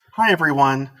Hi,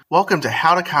 everyone. Welcome to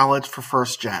How to College for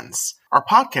First Gens, our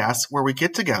podcast where we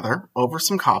get together over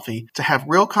some coffee to have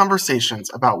real conversations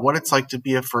about what it's like to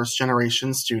be a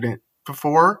first-generation student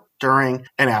before, during,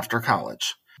 and after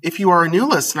college. If you are a new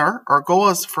listener, our goal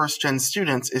as first-gen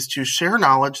students is to share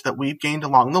knowledge that we've gained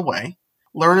along the way,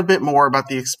 learn a bit more about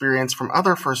the experience from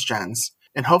other first-gens,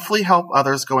 and hopefully help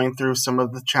others going through some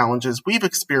of the challenges we've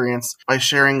experienced by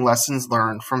sharing lessons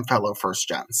learned from fellow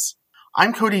first-gens.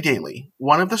 I'm Cody Daly,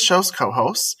 one of the show's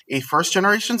co-hosts, a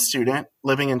first-generation student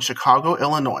living in Chicago,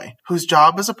 Illinois, whose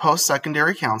job as a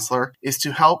post-secondary counselor is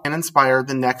to help and inspire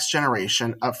the next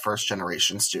generation of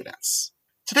first-generation students.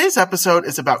 Today's episode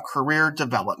is about career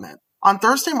development. On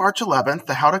Thursday, March 11th,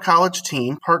 the How to College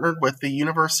team partnered with the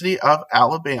University of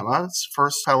Alabama's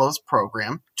First Fellows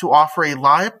program to offer a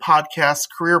live podcast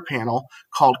career panel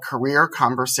called Career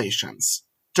Conversations.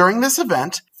 During this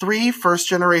event, 3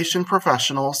 first-generation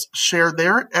professionals shared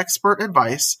their expert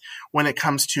advice when it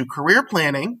comes to career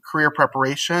planning, career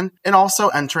preparation, and also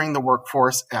entering the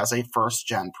workforce as a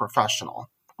first-gen professional.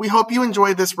 We hope you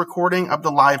enjoy this recording of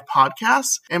the live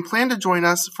podcast and plan to join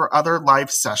us for other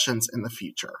live sessions in the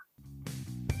future.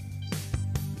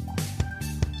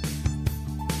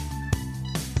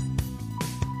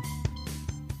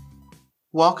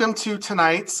 Welcome to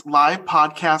tonight's live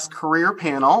podcast career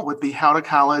panel with the How to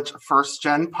College First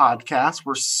Gen podcast.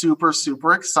 We're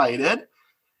super excited.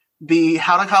 The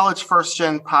How to College First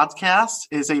Gen podcast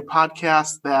is a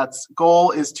podcast that's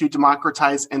goal is to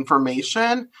democratize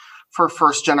information for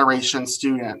first generation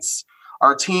students.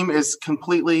 Our team is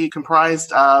completely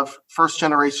comprised of first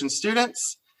generation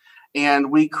students,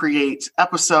 and we create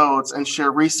episodes and share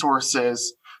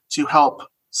resources to help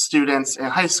students in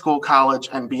high school, college,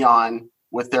 and beyond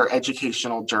with their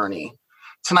educational journey.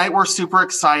 Tonight, we're super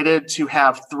excited to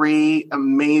have 3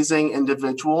 amazing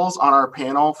individuals on our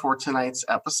panel for tonight's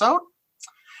episode.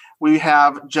 We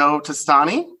have Joe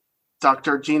Testani,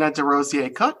 Dr. Gina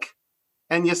DeRosier-Cook,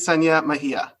 and Yesenia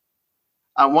Mejia.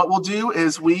 What we'll do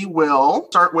is we will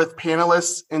start with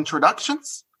panelists'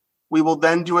 introductions. We will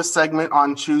then do a segment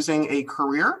on choosing a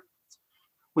career.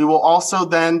 We will also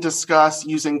then discuss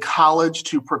using college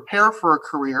to prepare for a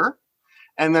career.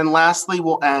 And then lastly,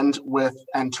 we'll end with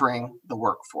entering the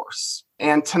workforce.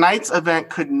 And tonight's event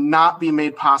could not be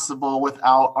made possible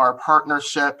without our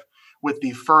partnership with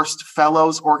the First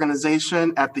Fellows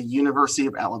organization at the University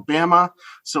of Alabama.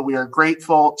 So we are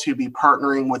grateful to be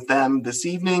partnering with them this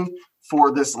evening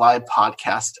for this live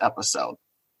podcast episode.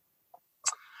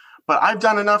 But I've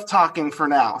done enough talking for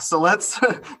now. So let's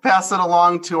pass it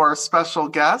along to our special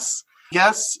guests.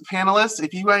 Guests, panelists,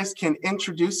 if you guys can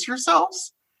introduce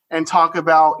yourselves and talk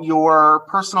about your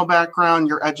personal background,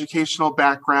 your educational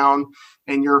background,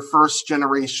 and your first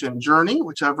generation journey,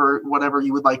 whatever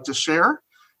you would like to share.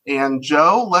 And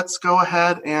Joe, let's go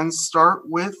ahead and start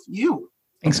with you.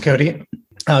 Thanks, Cody.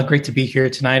 Great to be here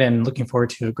tonight and looking forward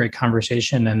to a great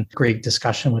conversation and great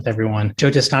discussion with everyone. Joe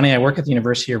Testani, I work at the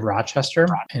University of Rochester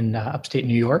in upstate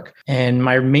New York. And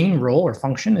my main role or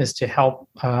function is to help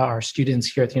our students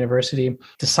here at the university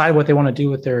decide what they want to do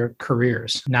with their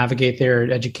careers, navigate their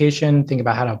education, think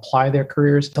about how to apply their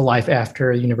careers to life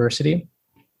after university.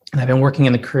 And I've been working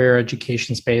in the career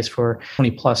education space for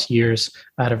 20 plus years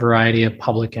at a variety of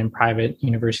public and private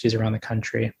universities around the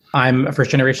country. I'm a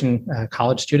first generation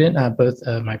college student. Both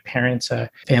my parents'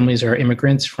 families are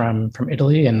immigrants from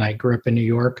Italy, and I grew up in New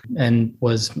York and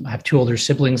I have 2 older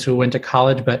siblings who went to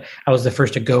college, but I was the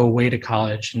first to go away to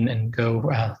college and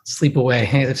go sleep away,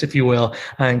 if you will,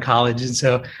 in college. And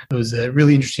so it was a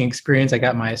really interesting experience. I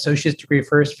got my associate's degree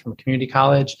first from community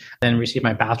college, then received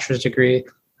my bachelor's degree.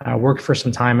 Worked for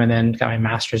some time and then got my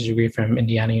master's degree from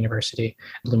Indiana University,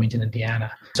 Bloomington,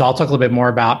 Indiana. So I'll talk a little bit more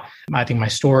about, I think, my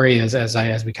story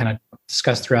as we kind of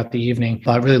discuss throughout the evening.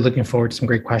 But really looking forward to some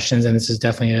great questions. And this is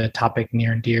definitely a topic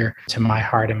near and dear to my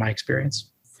heart and my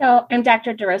experience. So I'm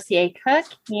Dr. DeRosier-Cook,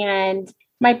 and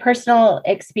my personal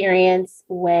experience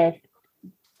with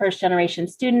first-generation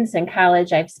students in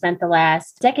college, I've spent the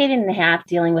last decade and a half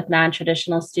dealing with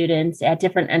non-traditional students at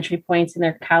different entry points in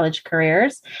their college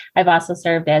careers. I've also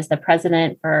served as the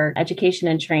president for education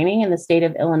and training in the state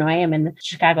of Illinois. I'm in the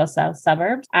Chicago South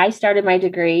suburbs. I started my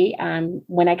degree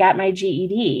when I got my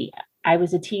GED. I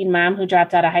was a teen mom who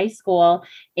dropped out of high school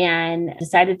and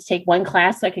decided to take one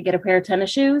class so I could get a pair of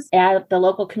tennis shoes at the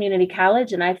local community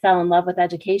college, and I fell in love with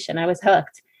education. I was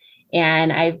hooked.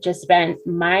 And I've just spent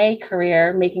my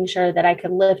career making sure that I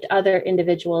could lift other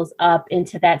individuals up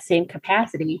into that same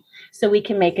capacity so we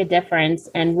can make a difference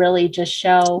and really just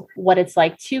show what it's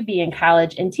like to be in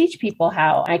college and teach people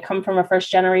how. I come from a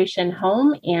first generation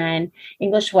home, and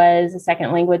English was a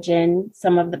second language in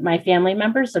some of my family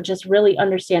members. So just really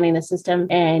understanding the system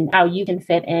and how you can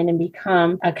fit in and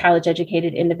become a college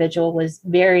educated individual was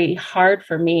very hard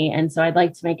for me. And so I'd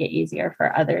like to make it easier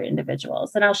for other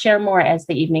individuals. And I'll share more as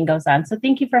the evening goes on. So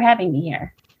thank you for having me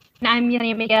here. I'm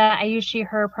Yania Mega. I use she,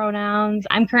 her pronouns.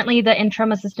 I'm currently the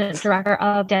interim assistant director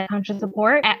of data conscious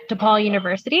support at DePaul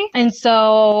University. And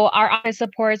so our office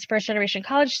supports first generation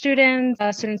college students,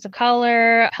 students of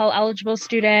color, Pell eligible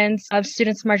students, of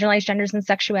students of marginalized genders and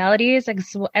sexualities,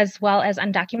 as well as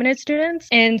undocumented students.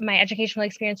 And my educational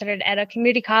experience started at a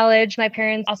community college. My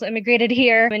parents also immigrated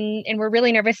here and were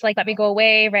really nervous to let me go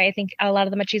away, right? I think a lot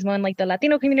of the machismo in the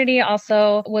Latino community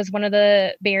also was one of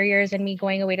the barriers in me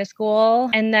going away to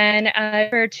school. And then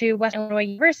to Western Illinois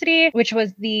University, which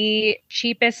was the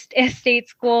cheapest state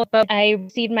school, but I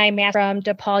received my master's from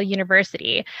DePaul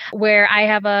University, where I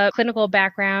have a clinical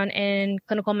background in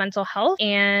clinical mental health.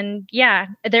 And yeah,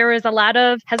 there was a lot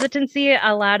of hesitancy,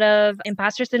 a lot of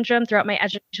imposter syndrome throughout my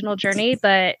educational journey,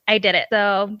 but I did it.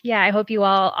 So yeah, I hope you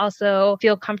all also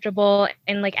feel comfortable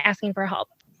in asking for help.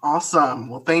 Awesome.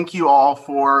 Well, thank you all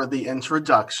for the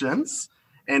introductions.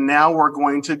 And now we're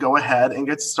going to go ahead and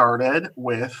get started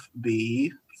with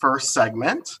the first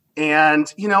segment.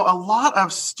 And, a lot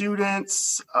of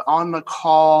students on the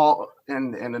call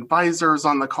and advisors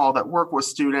on the call that work with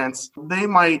students, they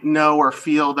might know or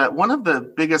feel that one of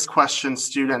the biggest questions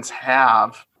students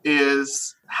have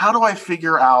is, how do I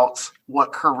figure out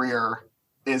what career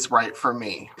is right for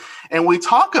me? And we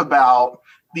talk about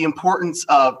the importance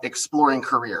of exploring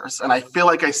careers. And I feel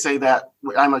like I say that,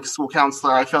 I'm a school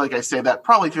counselor, I feel like I say that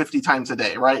probably 50 times a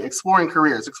day, right? Exploring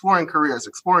careers, exploring careers,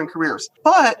 exploring careers.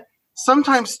 But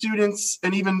sometimes students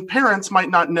and even parents might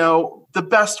not know the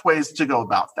best ways to go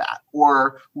about that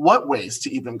or what ways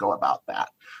to even go about that.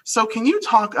 So can you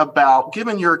talk about,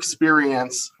 given your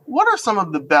experience, what are some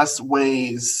of the best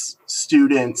ways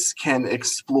students can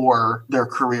explore their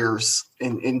careers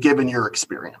in given your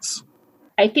experience?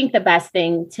 I think the best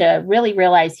thing to really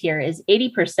realize here is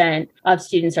 80% of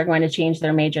students are going to change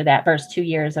their major that first 2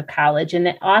 years of college. And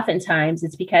that oftentimes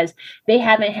it's because they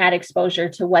haven't had exposure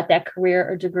to what that career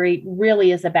or degree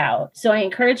really is about. So I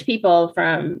encourage people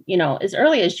from, as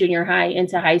early as junior high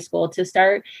into high school to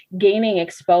start gaining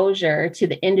exposure to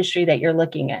the industry that you're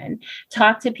looking in.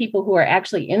 Talk to people who are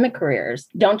actually in the careers.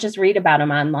 Don't just read about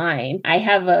them online. I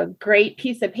have a great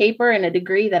piece of paper and a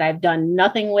degree that I've done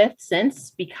nothing with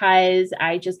since, because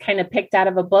I just kind of picked out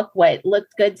of a book what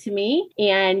looked good to me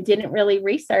and didn't really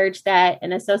research that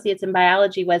an associate's in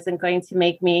biology wasn't going to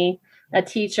make me a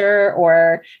teacher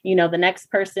or, the next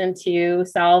person to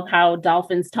solve how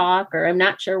dolphins talk, or I'm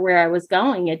not sure where I was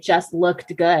going. It just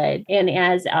looked good. And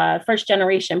as a first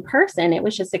generation person, it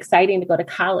was just exciting to go to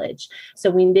college. So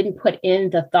we didn't put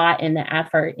in the thought and the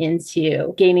effort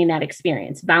into gaining that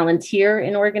experience, volunteer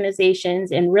in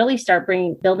organizations, and really start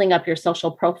building up your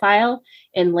social profile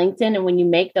in LinkedIn. And when you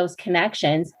make those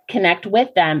connections, connect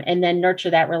with them and then nurture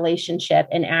that relationship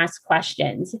and ask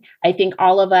questions. I think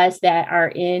all of us that are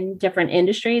in different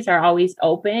industries are always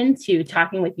open to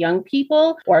talking with young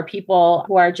people or people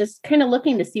who are just kind of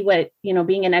looking to see what,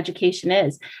 being in education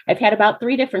is. I've had about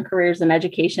 3 different careers in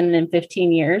education in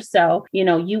 15 years. So,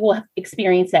 you will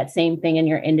experience that same thing in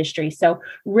your industry. So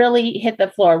really hit the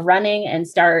floor running and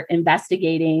start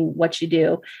investigating what you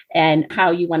do and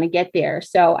how you want to get there.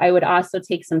 So I would also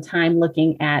take some time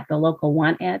looking at the local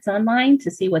want ads online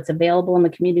to see what's available in the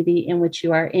community in which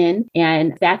you are in.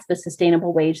 And that's the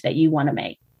sustainable wage that you want to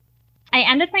make. I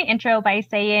ended my intro by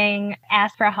saying,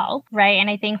 ask for help, right? And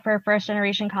I think for first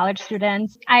generation college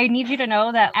students, I need you to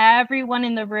know that everyone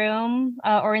in the room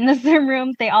or in the Zoom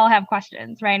room, they all have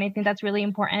questions, right? And I think that's really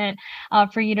important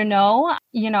for you to know.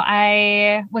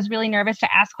 I was really nervous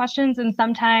to ask questions, and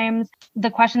sometimes the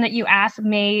question that you ask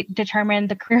may determine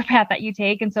the career path that you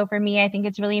take. And so for me, I think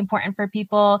it's really important for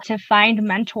people to find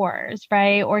mentors,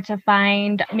 right? Or to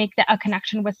make a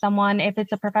connection with someone, if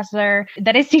it's a professor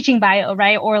that is teaching bio,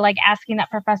 right? Or asking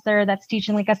that professor that's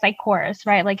teaching a psych course,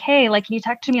 right? Hey, can you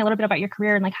talk to me a little bit about your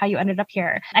career and how you ended up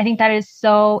here? I think that is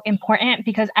so important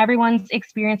because everyone's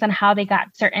experience on how they got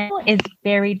certain is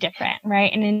very different,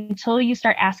 right? And until you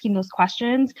start asking those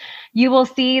questions, you will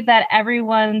see that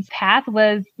everyone's path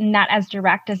was not as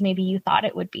direct as maybe you thought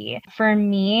it would be. For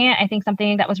me, I think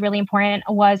something that was really important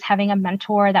was having a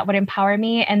mentor that would empower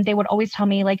me. And they would always tell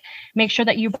me, make sure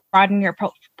that you broaden your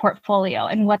portfolio.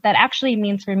 And what that actually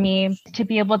means for me to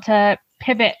be able to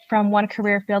pivot from one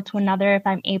career field to another if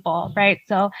I'm able, right?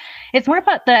 So it's more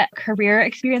about the career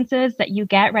experiences that you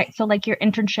get, right? So like your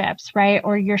internships, right?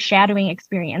 Or your shadowing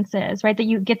experiences, right? That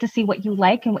you get to see what you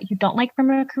like and what you don't like from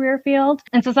a career field.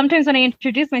 And so sometimes when I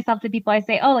introduce myself to people, I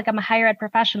say, oh, like I'm a higher ed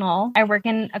professional. I work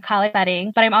in a college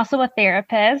setting, but I'm also a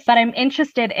therapist, but I'm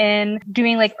interested in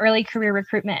doing like early career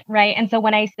recruitment, right? And so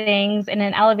when I say things in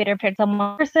an elevator pitch to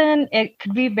someone person, it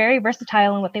could be very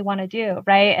versatile in what they want to do,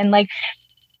 right? And like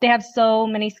they have so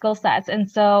many skill sets.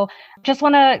 And so just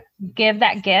want to give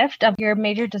that gift of your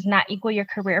major does not equal your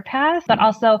career path, but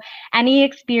also any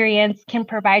experience can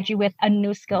provide you with a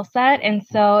new skill set. And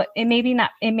so it may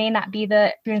not be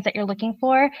the experience that you're looking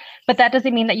for, but that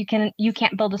doesn't mean that you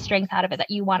can't build a strength out of it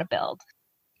that you want to build.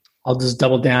 I'll just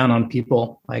double down on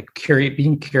people, like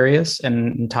being curious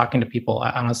and talking to people.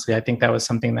 Honestly, I think that was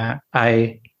something that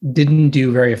I didn't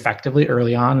do very effectively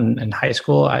early on in high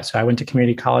school. So I went to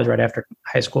community college right after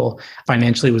high school.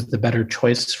 Financially was the better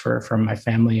choice for my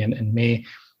family and me.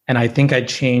 And I think I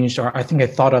changed, or I think I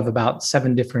thought of about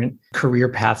 7 different career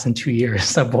paths in 2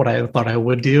 years of what I thought I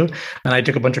would do. And I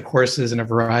took a bunch of courses in a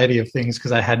variety of things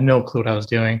because I had no clue what I was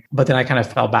doing. But then I kind of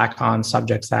fell back on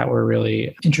subjects that were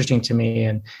really interesting to me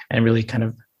and really kind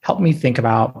of helped me think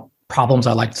about problems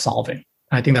I liked solving.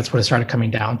 And I think that's what it started coming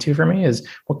down to for me is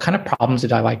what kind of problems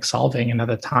did I like solving? And at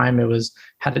the time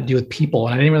had to do with people.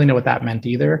 And I didn't really know what that meant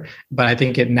either, but I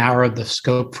think it narrowed the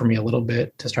scope for me a little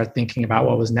bit to start thinking about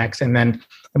what was next. And then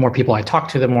the more people I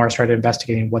talked to, the more I started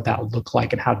investigating what that would look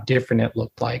like and how different it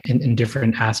looked like in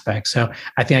different aspects. So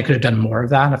I think I could have done more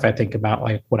of that. If I think about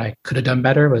like what I could have done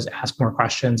better was ask more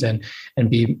questions and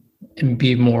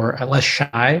be more less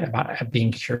shy about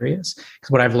being curious.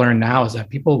 Because what I've learned now is that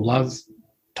people love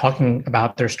talking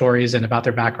about their stories and about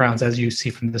their backgrounds, as you see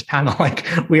from this panel. Like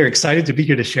we are excited to be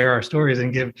here to share our stories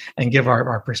and give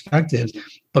our perspectives,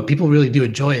 but people really do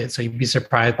enjoy it. So you'd be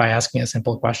surprised by asking a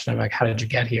simple question of like, how did you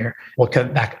get here? What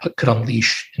could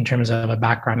unleash in terms of a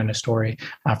background and a story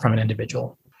from an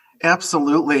individual?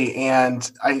 Absolutely.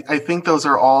 And I think those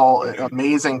are all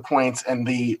amazing points, and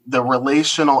the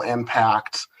relational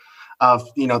impact of,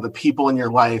 the people in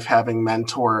your life having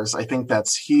mentors. I think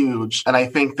that's huge. And I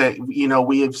think that,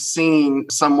 we have seen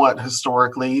somewhat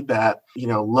historically that,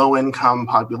 low income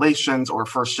populations or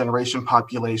first generation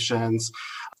populations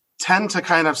tend to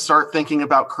kind of start thinking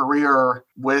about career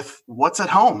with what's at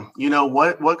home.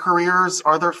 What careers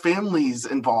are their families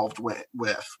involved with?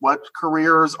 What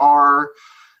careers are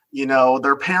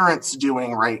their parents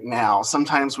doing right now?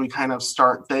 Sometimes we kind of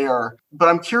start there. But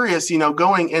I'm curious,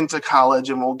 going into college,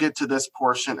 and we'll get to this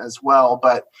portion as well,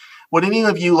 but would any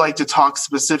of you like to talk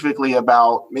specifically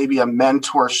about maybe a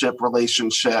mentorship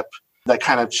relationship that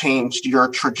kind of changed your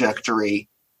trajectory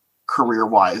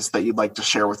career-wise that you'd like to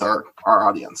share with our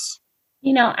audience?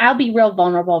 I'll be real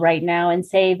vulnerable right now and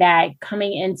say that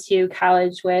coming into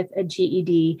college with a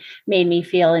GED made me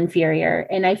feel inferior.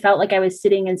 And I felt like I was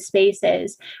sitting in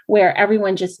spaces where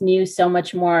everyone just knew so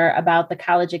much more about the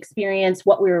college experience,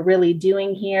 what we were really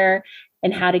doing here,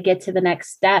 and how to get to the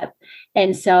next step.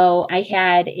 And so I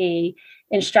had a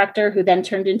instructor who then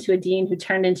turned into a dean, who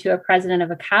turned into a president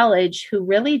of a college, who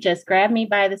really just grabbed me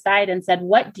by the side and said,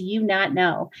 what do you not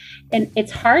know? And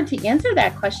it's hard to answer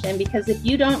that question, because if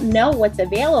you don't know what's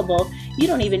available, you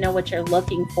don't even know what you're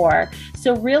looking for.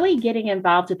 So really getting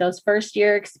involved with those first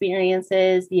year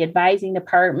experiences, the advising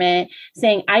department,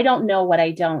 saying, I don't know what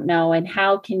I don't know, and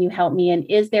how can you help me? And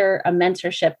is there a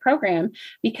mentorship program?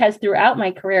 Because throughout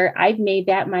my career, I've made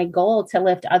that my goal to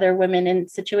lift other women in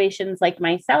situations like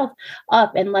myself up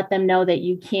and let them know that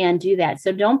you can do that.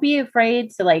 So don't be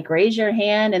afraid to raise your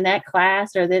hand in that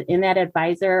class or in that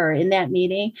advisor or in that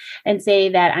meeting and say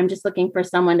that I'm just looking for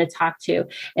someone to talk to.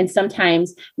 And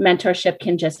sometimes mentorship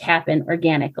can just happen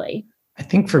organically. I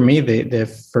think for me, the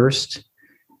first,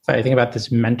 if I think about this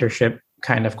mentorship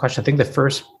kind of question, I think the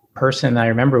first person I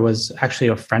remember was actually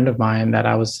a friend of mine that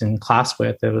I was in class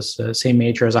with. It was the same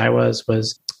major as I was when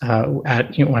I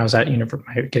was at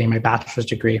university getting my bachelor's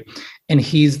degree. And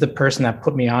he's the person that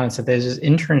put me on and said, there's this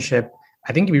internship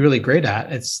I think you'd be really great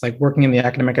at. It's like working in the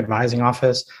academic advising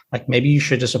office. Like maybe you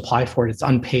should just apply for it. It's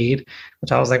unpaid,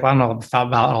 which I was like, well, I don't know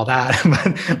about all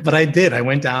that, but I did. I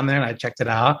went down there and I checked it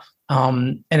out.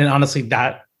 And then honestly,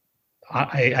 that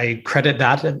I credit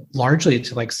that largely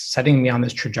to like setting me on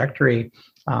this trajectory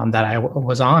that I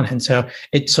was on. And so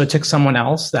it took someone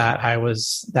else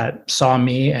that saw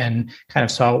me and kind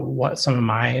of saw what some of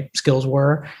my skills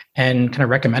were and kind of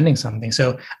recommending something.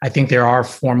 So I think there are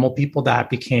formal people that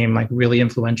became like really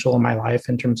influential in my life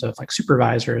in terms of like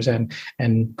supervisors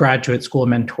and graduate school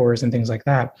mentors and things like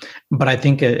that. But I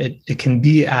think it can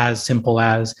be as simple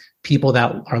as people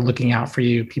that are looking out for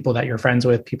you, people that you're friends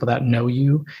with, people that know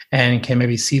you and can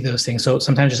maybe see those things. So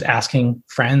sometimes just asking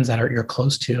friends that you're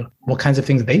close to what kinds of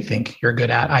things they think you're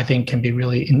good at, I think can be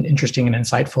really interesting and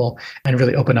insightful and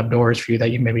really open up doors for you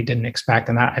that you maybe didn't expect.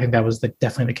 And I think that was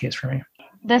definitely the case for me.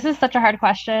 This is such a hard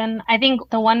question. I think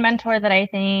the one mentor that I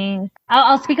think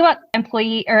I'll speak about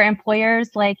employee or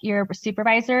employers like your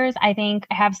supervisors, I think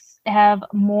have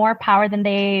more power than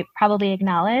they probably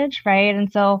acknowledge, right?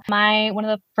 And so one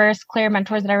of the first clear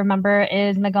mentors that I remember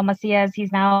is Miguel Macias.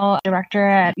 He's now director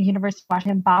at University of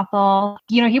Washington, Bothell.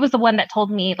 He was the one that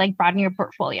told me like broaden your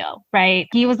portfolio, right?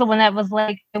 He was the one that was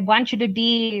like, I want you to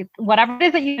be whatever it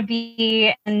is that you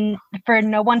be, and for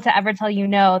no one to ever tell you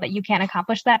no, that you can't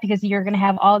accomplish that because you're going to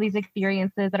have all these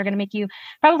experiences that are going to make you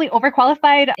probably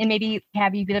overqualified and maybe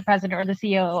have you be the president or the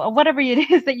CEO or whatever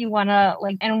it is that you want to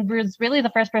like. And was really the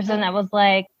first person that was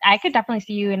like, I could definitely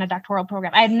see you in a doctoral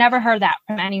program. I had never heard that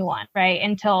from anyone, right?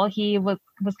 Until he was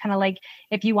kind of like,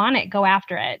 if you want it, go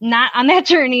after it. Not on that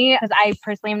journey because I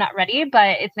personally am not ready,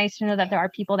 but it's nice to know that there are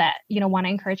people that, want to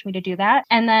encourage me to do that.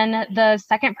 And then the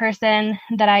second person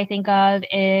that I think of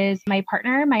is my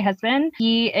partner, my husband.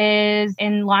 He is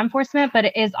in law enforcement,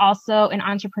 but is also an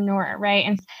entrepreneur, right?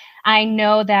 And I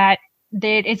know that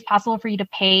it's possible for you to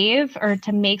pave or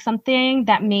to make something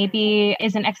that maybe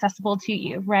isn't accessible to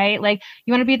you, right? Like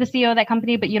you want to be the CEO of that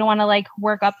company, but you don't want to like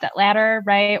work up that ladder,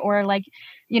 right? Or like,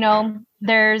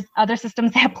 there's other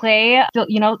systems that play,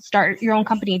 start your own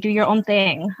company, do your own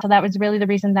thing. So that was really the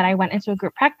reason that I went into a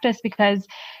group practice because,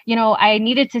 I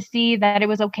needed to see that it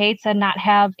was okay to not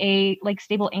have a like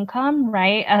stable income,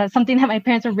 right? Something that my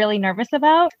parents were really nervous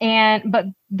about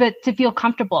but to feel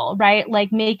comfortable, right?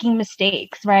 Like making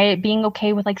mistakes, right? Being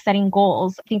okay with like setting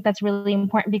goals. I think that's really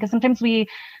important because sometimes we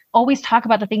always talk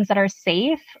about the things that are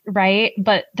safe, right?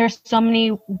 But there's so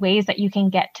many ways that you can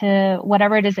get to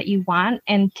whatever it is that you want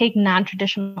and take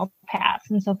non-traditional paths.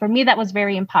 And so for me, that was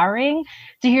very empowering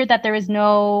to hear that there is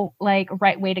no like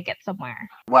right way to get somewhere.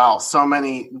 Wow, so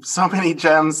many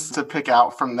gems to pick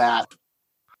out from that.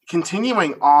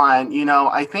 Continuing on,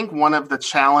 I think one of the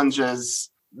challenges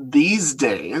these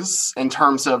days in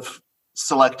terms of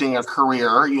selecting a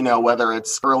career, whether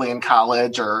it's early in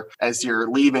college or as you're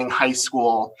leaving high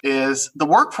school, is the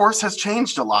workforce has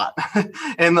changed a lot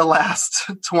in the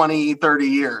last 20, 30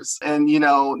 years. And,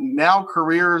 now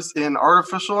careers in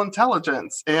artificial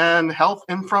intelligence and health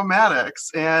informatics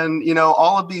and,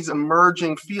 all of these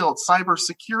emerging fields,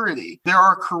 cybersecurity, there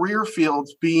are career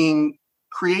fields being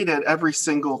created every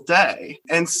single day.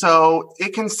 And so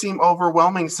it can seem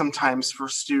overwhelming sometimes for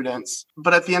students.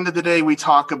 But at the end of the day, we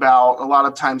talk about, a lot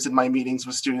of times in my meetings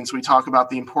with students, we talk about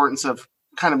the importance of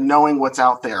kind of knowing what's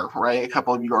out there, right? A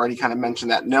couple of you already kind of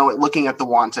mentioned that. Looking at the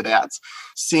wanted ads,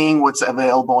 seeing what's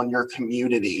available in your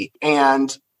community.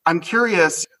 And I'm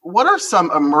curious, what are some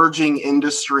emerging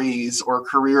industries or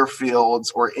career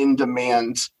fields or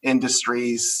in-demand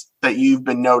industries that you've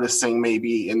been noticing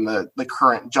maybe in the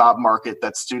current job market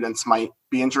that students might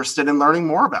be interested in learning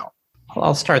more about?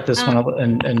 I'll start this one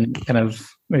and kind of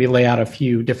maybe lay out a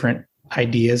few different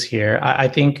ideas here. I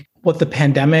think what the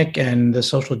pandemic and the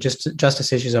social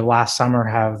justice issues of last summer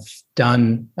have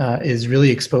done is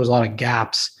really expose a lot of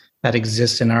gaps that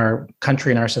exist in our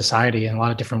country and our society in a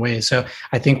lot of different ways. So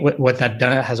I think what that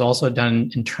has also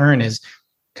done in turn is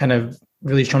kind of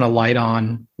really shone a light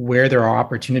on where there are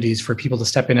opportunities for people to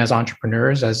step in as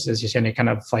entrepreneurs, as you said, to kind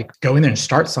of like go in there and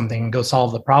start something and go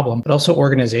solve the problem, but also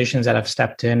organizations that have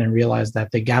stepped in and realized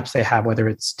that the gaps they have, whether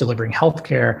it's delivering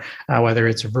healthcare, whether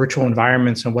it's virtual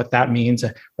environments and what that means,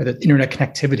 whether it's internet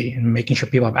connectivity and making sure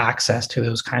people have access to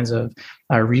those kinds of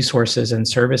resources and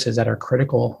services that are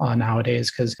critical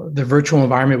nowadays. Because the virtual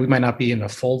environment, we might not be in a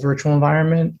full virtual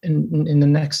environment in the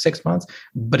next 6 months,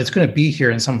 but it's going to be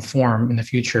here in some form in the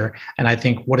future. And I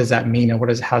think, what does that mean?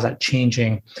 And how's that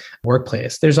changing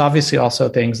workplace? There's obviously also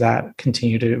things that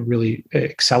continue to really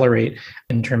accelerate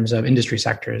in terms of industry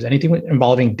sectors. Anything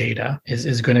involving data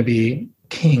is going to be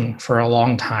king for a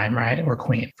long time, right? Or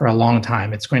queen for a long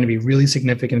time. It's going to be really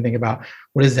significant to think about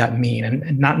what does that mean?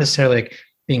 And not necessarily like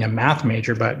being a math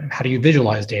major, but how do you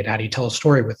visualize data? How do you tell a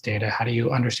story with data? How do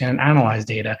you understand and analyze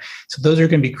data? So those are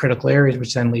going to be critical areas,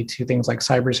 which then lead to things like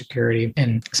cybersecurity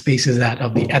and spaces that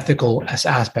of the ethical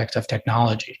aspect of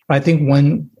technology. But I think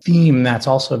one theme that's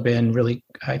also been really,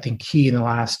 I think, key in the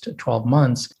last 12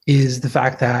 months is the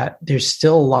fact that there's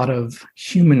still a lot of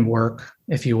human work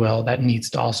if you will, that needs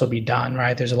to also be done,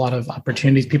 right? There's a lot of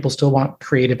opportunities. People still want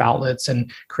creative outlets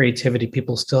and creativity.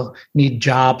 People still need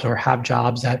jobs or have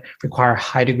jobs that require a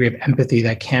high degree of empathy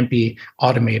that can't be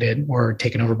automated or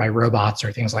taken over by robots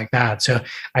or things like that. So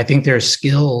I think there's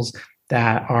skills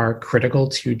that are critical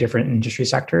to different industry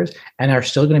sectors and are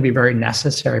still going to be very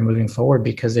necessary moving forward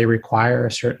because they require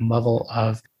a certain level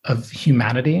of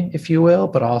humanity, if you will,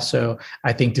 but also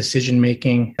I think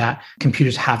decision-making that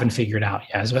computers haven't figured out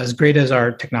yet. As great as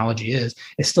our technology is,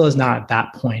 it still is not at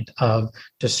that point of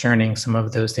discerning some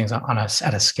of those things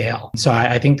at a scale. So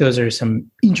I think those are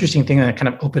some interesting things that kind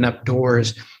of open up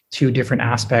doors to different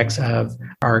aspects of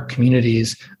our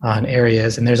communities and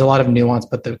areas. And there's a lot of nuance,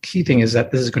 but the key thing is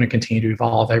that this is going to continue to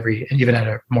evolve even at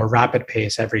a more rapid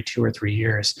pace every 2 or 3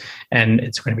 years. And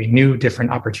it's going to be new,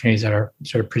 different opportunities that are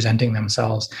sort of presenting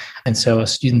themselves. And so a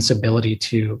student's ability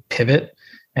to pivot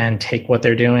and take what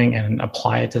they're doing and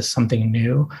apply it to something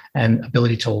new and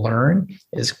ability to learn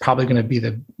is probably going to be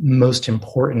the most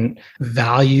important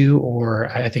value or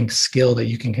I think skill that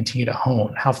you can continue to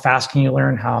hone. How fast can you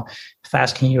learn? How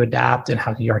fast can you adapt? And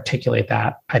how can you articulate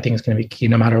that? I think is going to be key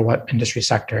no matter what industry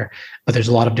sector. But there's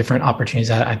a lot of different opportunities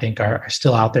that I think are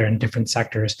still out there in different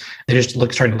sectors. They're just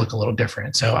starting to look a little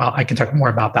different. So I can talk more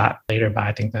about that later, but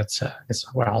I think that's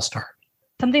where I'll start.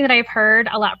 Something that I've heard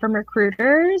a lot from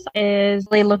recruiters is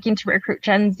they looking to recruit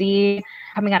Gen Z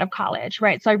coming out of college,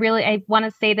 right? So I want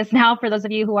to say this now for those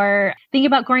of you who are thinking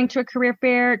about going to a career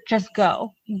fair, just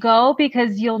go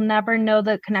because you'll never know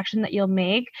the connection that you'll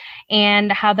make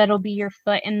and how that'll be your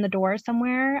foot in the door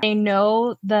somewhere. They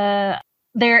know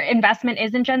their investment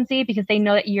is in Gen Z because they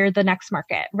know that you're the next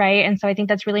market, right? And so I think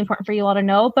that's really important for you all to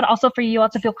know, but also for you all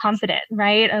to feel confident,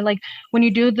 right? And like when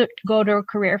you do go to a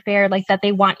career fair, like that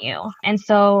they want you. And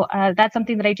so that's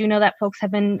something that I do know that folks have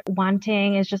been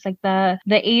wanting is just like the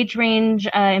age range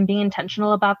and being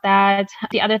intentional about that.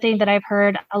 The other thing that I've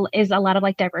heard is a lot of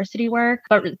like diversity work,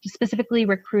 but specifically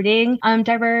recruiting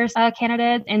diverse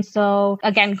candidates. And so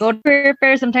again, go to career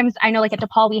fairs. Sometimes I know like at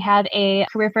DePaul, we have a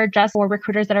career fair just for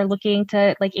recruiters that are looking to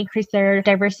like increase their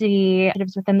diversity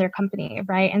initiatives within their company,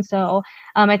 right? And so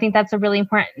I think that's a really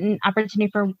important opportunity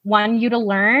for you to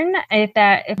learn if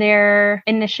their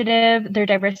initiative, their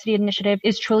diversity initiative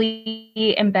is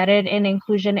truly embedded in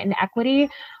inclusion and equity,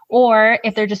 or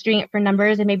if they're just doing it for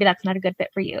numbers and maybe that's not a good fit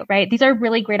for you, right? These are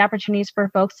really great opportunities for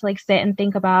folks to like sit and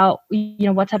think about,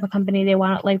 what type of company they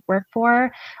want to like work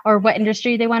for or what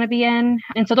industry they want to be in.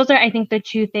 And so those are, I think, the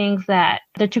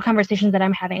two conversations that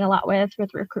I'm having a lot with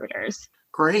recruiters.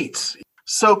 Great.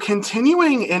 So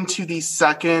continuing into the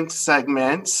second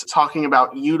segment, talking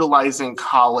about utilizing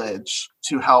college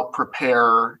to help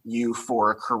prepare you for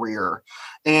a career.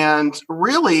 And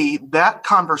really, that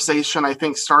conversation, I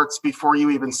think, starts before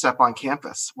you even step on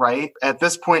campus, right? At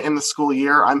this point in the school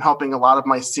year, I'm helping a lot of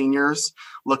my seniors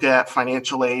look at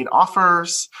financial aid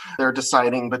offers. They're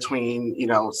deciding between,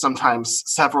 sometimes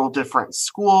several different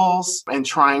schools and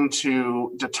trying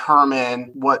to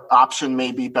determine what option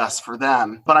may be best for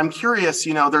them. But I'm curious,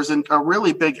 there's a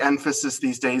really big emphasis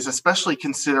these days, especially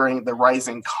considering the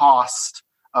rising cost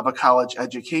of a college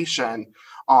education,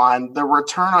 on the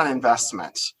return on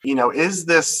investment. Is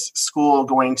this school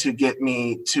going to get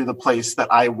me to the place that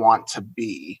I want to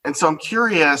be? And so I'm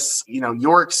curious,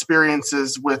 your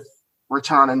experiences with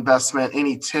return on investment,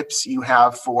 any tips you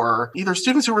have for either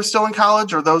students who are still in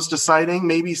college or those deciding,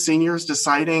 maybe seniors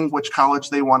deciding which college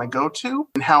they want to go to,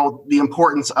 and how the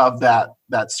importance of that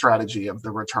strategy of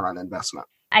the return on investment.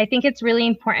 I think it's really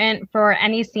important for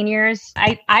any seniors.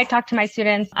 I talk to my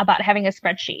students about having a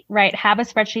spreadsheet, right? Have a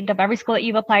spreadsheet of every school that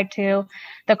you've applied to,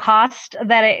 the cost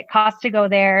that it costs to go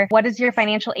there. What does your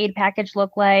financial aid package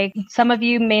look like? Some of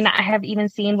you may not have even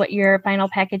seen what your final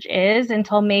package is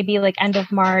until maybe like end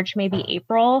of March, maybe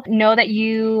April. Know that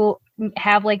you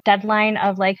have like deadline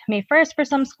of like May 1st for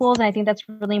some schools. And I think that's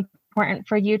really important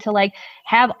for you to like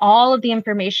have all of the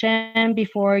information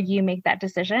before you make that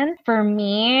decision. For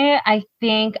me, I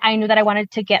think I knew that I wanted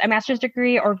to get a master's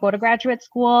degree or go to graduate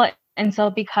school. And so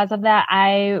because of that,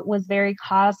 I was very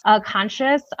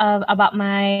conscious about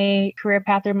my career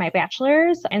path through my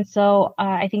bachelor's. And so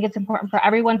I think it's important for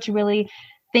everyone to really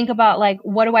think about like,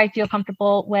 what do I feel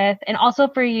comfortable with? And also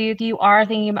for you, if you are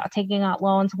thinking about taking out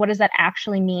loans, what does that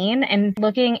actually mean? And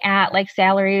looking at like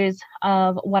salaries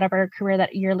of whatever career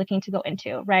that you're looking to go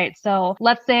into, right? So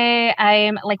let's say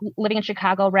I'm like living in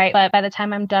Chicago, right? But by the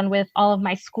time I'm done with all of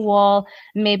my school,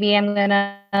 maybe I'm going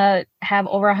to have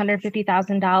over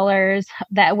 $150,000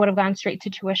 that would have gone straight to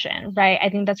tuition, right? I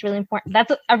think that's really important.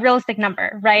 That's a realistic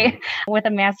number, right? With a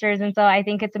master's. And so I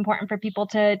think it's important for people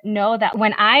to know that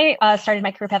when I started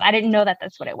my career path. I didn't know that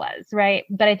that's what it was, right?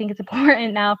 But I think it's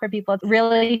important now for people to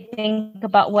really think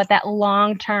about what that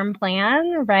long-term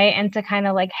plan, right? And to kind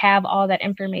of like have all that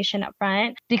information up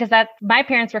front, because my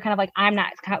parents were kind of like, I'm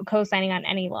not co-signing on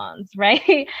any loans,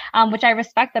 right? Which I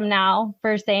respect them now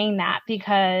for saying that,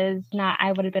 because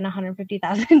I would have been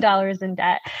 $150,000 in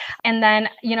debt. And then,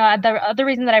 the other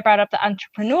reason that I brought up the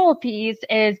entrepreneurial piece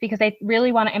is because I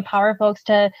really want to empower folks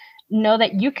to know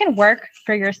that you can work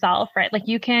for yourself, right? Like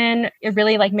you can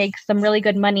really like make some really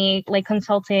good money, like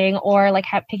consulting or like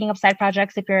picking up side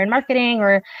projects if you're in marketing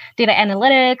or data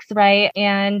analytics, right?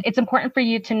 And it's important for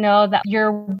you to know that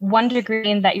your one degree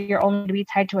and that you're only to be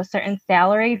tied to a certain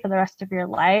salary for the rest of your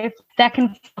life. That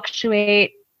can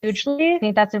fluctuate hugely. I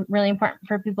think that's really important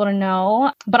for people to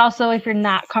know. But also, if you're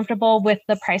not comfortable with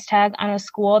the price tag on a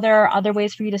school, there are other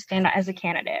ways for you to stand out as a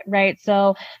candidate, right?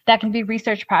 So that can be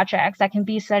research projects, that can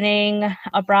be studying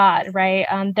abroad, right?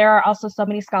 There are also so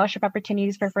many scholarship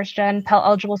opportunities for first-gen Pell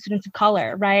eligible students of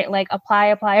color, right? Like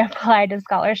apply to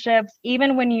scholarships,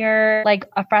 even when you're like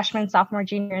a freshman, sophomore,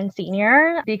 junior, and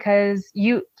senior, because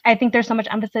I think there's so much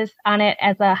emphasis on it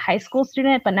as a high school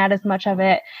student, but not as much of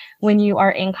it when you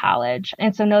are in college.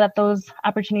 And so know that those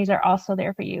opportunities are also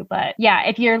there for you. But yeah,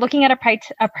 if you're looking at a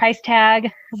price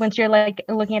tag, once you're like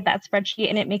looking at that spreadsheet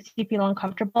and it makes you feel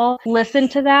uncomfortable, listen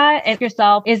to that and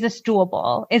yourself, is this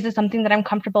doable? Is this something that I'm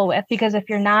comfortable with? Because if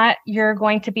you're not, you're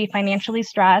going to be financially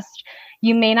stressed.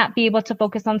 You may not be able to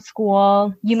focus on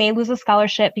school. You may lose a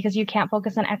scholarship because you can't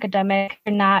focus on academic.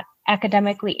 You're not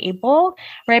academically able,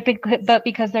 right? But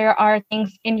because there are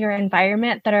things in your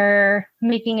environment that are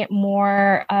making it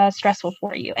more stressful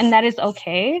for you. And that is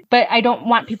okay. But I don't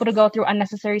want people to go through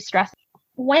unnecessary stress.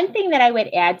 One thing that I would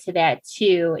add to that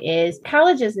too is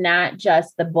college is not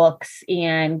just the books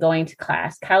and going to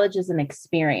class. College is an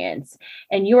experience,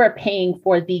 and you are paying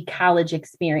for the college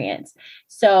experience.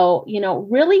 So,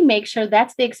 really make sure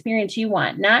that's the experience you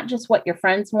want, not just what your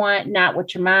friends want, not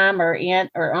what your mom or aunt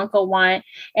or uncle want,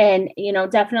 and,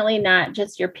 definitely not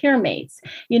just your peer mates.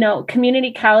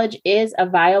 Community college is a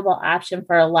viable option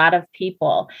for a lot of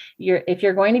people. If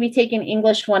you're going to be taking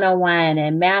English 101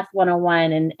 and Math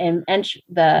 101 and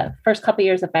the first couple of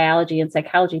years of biology and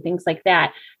psychology, things like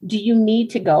that, do you need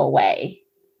to go away?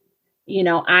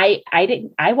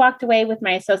 I walked away with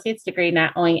my associate's degree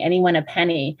not owing anyone a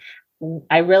penny.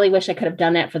 I really wish I could have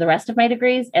done that for the rest of my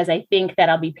degrees, as I think that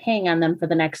I'll be paying on them for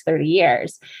the next 30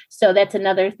 years. So that's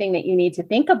another thing that you need to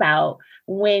think about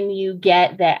when you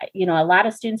get that. A lot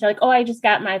of students are like, oh, I just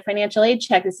got my financial aid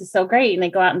check. This is so great. And they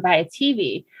go out and buy a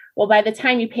TV. Well, by the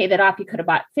time you pay that off, you could have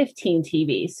bought 15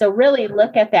 TVs. So really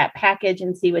look at that package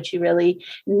and see what you really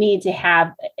need to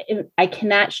have. I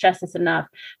cannot stress this enough.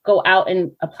 Go out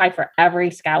and apply for every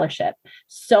scholarship.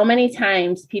 So many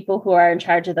times people who are in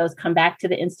charge of those come back to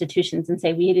the institutions and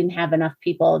say, we didn't have enough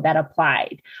people that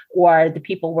applied, or the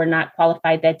people were not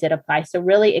qualified that did apply. So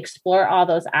really explore all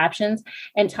those options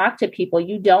and talk to people.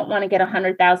 You don't want to get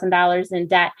 $100,000 in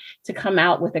debt to come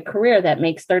out with a career that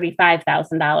makes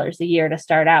 $35,000 a year to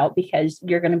start out, because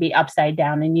you're going to be upside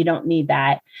down and you don't need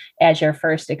that as your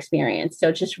first experience.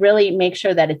 So just really make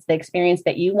sure that it's the experience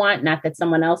that you want, not that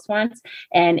someone else wants.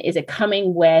 And is it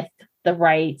coming with the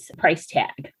right price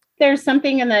tag? There's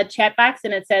something in the chat box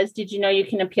and it says, did you know you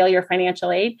can appeal your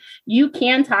financial aid? You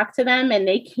can talk to them and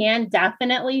they can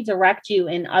definitely direct you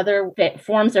in other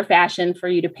forms or fashion for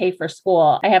you to pay for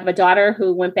school. I have a daughter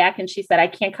who went back and she said, I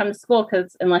can't come to school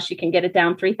because unless you can get it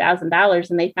down $3,000,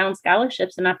 and they found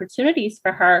scholarships and opportunities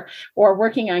for her, or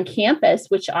working on campus,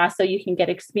 which also you can get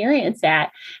experience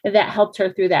at, that helped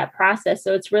her through that process.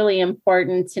 So it's really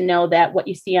important to know that what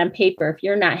you see on paper, if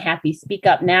you're not happy, speak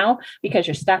up now, because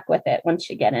you're stuck with it once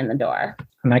you get in the door.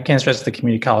 And I can't stress the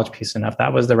community college piece enough.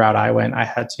 That was the route I went. I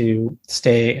had to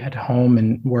stay at home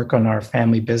and work on our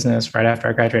family business right after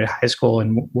I graduated high school,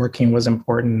 and working was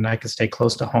important and I could stay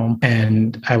close to home.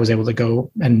 And I was able to go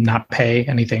and not pay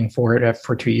anything for it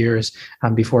for 2 years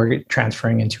before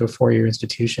transferring into a 4-year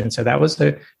institution. So that was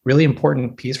a really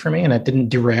important piece for me. And it didn't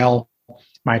derail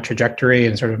my trajectory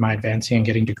and sort of my advancing and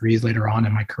getting degrees later on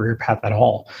in my career path at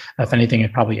all. If anything,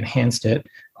 it probably enhanced it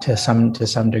to some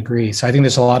degree. So I think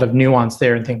there's a lot of nuance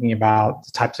there in thinking about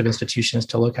the types of institutions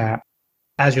to look at.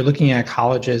 As you're looking at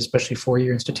colleges, especially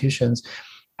 4-year institutions,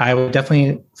 I would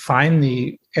definitely find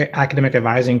the academic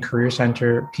advising career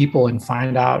center people and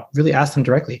find out, really ask them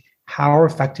directly, how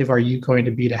effective are you going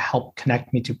to be to help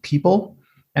connect me to people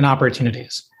and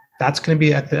opportunities? That's going to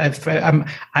be,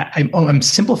 I'm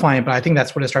simplifying, but I think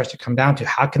that's what it starts to come down to.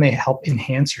 How can they help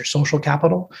enhance your social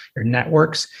capital, your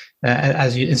networks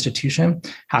as your institution?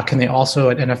 How can they also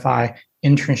identify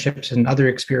internships and other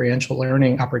experiential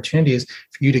learning opportunities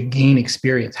for you to gain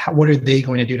experience. What are they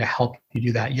going to do to help you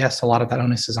do that? Yes, a lot of that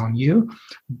onus is on you,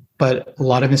 but a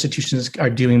lot of institutions are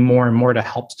doing more and more to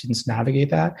help students navigate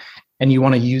that. And you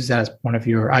want to use that as one of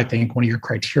your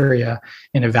criteria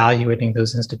in evaluating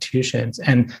those institutions.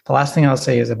 And the last thing I'll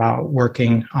say is about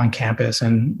working on campus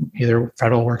and either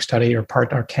federal work study or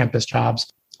campus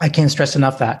jobs. I can't stress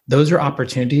enough that those are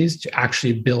opportunities to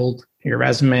actually build your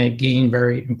resume, gain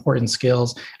very important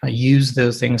skills, use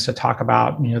those things to talk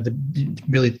about,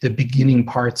 the beginning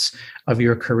parts of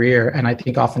your career. And I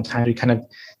think oftentimes we kind of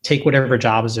take whatever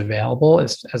job is available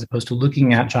as opposed to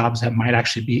looking at jobs that might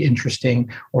actually be interesting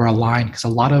or aligned, because a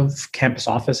lot of campus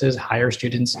offices hire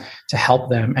students to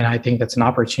help them. And I think that's an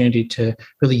opportunity to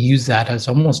really use that as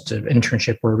almost an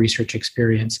internship or research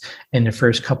experience in the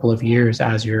first couple of years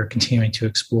as you're continuing to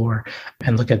explore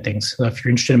and look at things. So if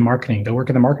you're interested in marketing, go work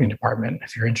in the marketing department.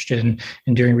 If you're interested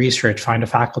in doing research, find a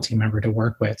faculty member to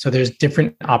work with. So there's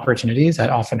different opportunities that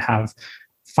often have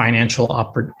financial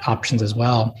options as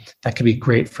well that could be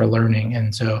great for learning.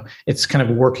 And so it's kind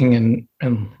of working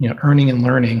and earning and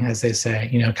learning, as they say,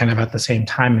 kind of at the same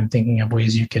time, and thinking of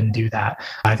ways you can do that.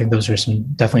 I think those are some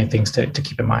definitely things to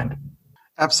keep in mind.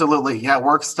 Absolutely. Yeah.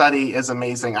 Work study is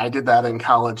amazing. I did that in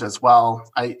college as well.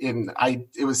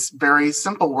 It was very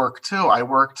simple work too. I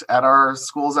worked at our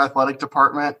school's athletic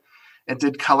department and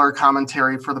did color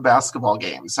commentary for the basketball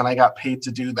games, and I got paid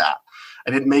to do that.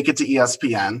 I didn't make it to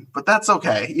ESPN, but that's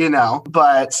okay,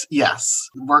 But yes,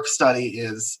 work study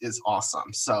is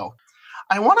awesome. So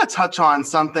I want to touch on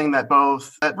something that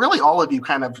really all of you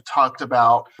kind of talked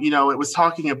about. It was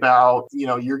talking about,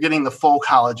 you're getting the full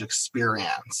college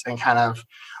experience and kind of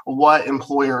what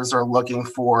employers are looking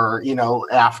for,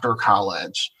 after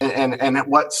college and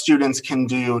what students can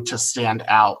do to stand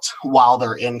out while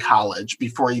they're in college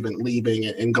before even leaving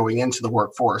and going into the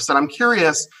workforce. And I'm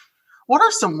curious, what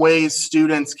are some ways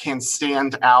students can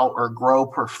stand out or grow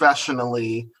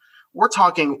professionally? We're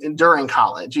talking during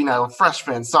college,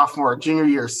 freshman, sophomore, junior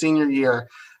year, senior year,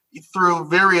 through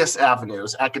various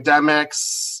avenues,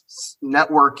 academics,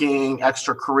 networking,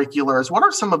 extracurriculars. What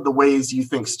are some of the ways you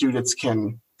think students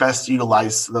can best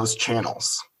utilize those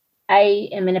channels? I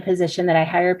am in a position that I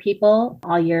hire people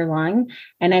all year long.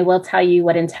 And I will tell you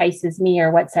what entices me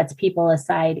or what sets people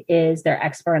aside is their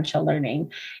experiential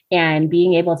learning and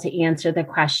being able to answer the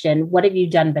question, what have you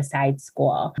done besides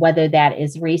school? Whether that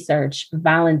is research,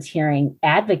 volunteering,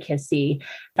 advocacy.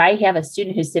 If I have a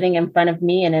student who's sitting in front of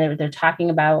me and they're talking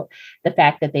about the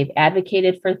fact that they've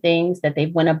advocated for things, that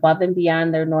they've went above and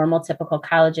beyond their normal, typical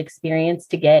college experience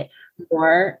to get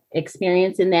more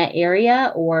experience in that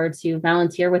area or to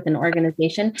volunteer with an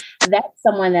organization, that's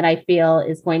someone that I feel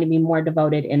is going to be more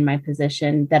devoted in my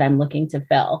position that I'm looking to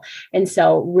fill. And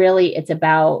so really it's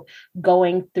about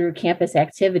going through campus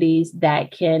activities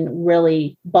that can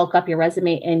really bulk up your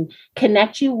resume and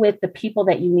connect you with the people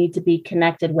that you need to be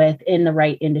connected with in the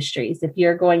right industries. If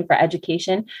you're going for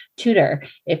education, tutor.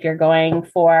 If you're going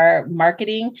for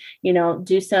marketing,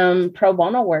 do some pro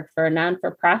bono work for a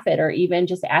non-for-profit, or even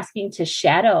just asking to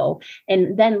shadow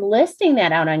and then listing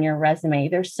that out on your resume.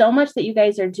 There's so much that you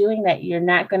guys are doing that you're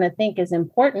not going to think is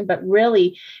important, but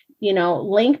really,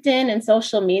 LinkedIn and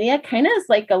social media kind of is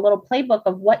like a little playbook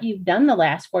of what you've done the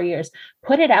last 4 years.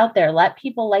 Put it out there. Let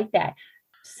people like that.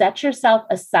 Set yourself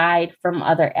aside from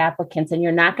other applicants. And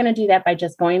you're not going to do that by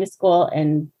just going to school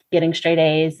and getting straight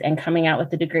A's and coming out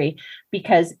with a degree,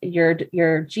 because your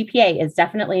GPA is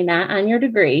definitely not on your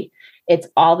degree. It's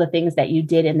all the things that you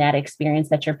did in that experience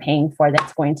that you're paying for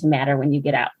that's going to matter when you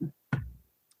get out.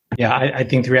 Yeah, I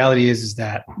think the reality is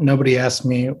that nobody asks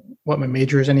me what my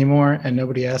major is anymore, and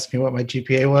nobody asks me what my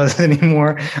GPA was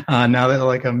anymore. Now that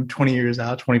I'm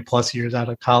 20 plus years out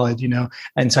of college,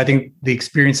 And so I think the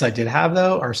experience I did have,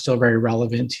 though, are still very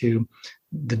relevant to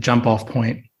the jump off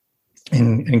point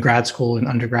in grad school and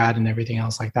undergrad and everything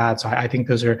else like that. So I think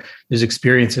those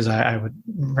experiences I would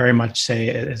very much say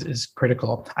is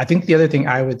critical. I think the other thing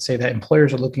I would say that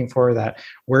employers are looking for, that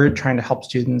we're trying to help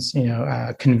students,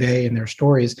 convey in their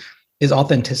stories, is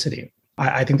authenticity.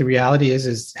 I think the reality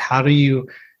is how do you,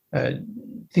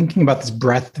 thinking about this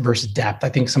breadth versus depth. I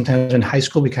think sometimes in high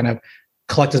school, we kind of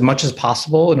collect as much as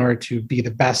possible in order to be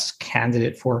the best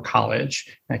candidate for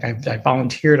college. Like I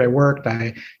volunteered, I worked,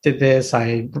 I did this,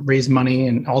 I raised money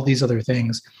and all these other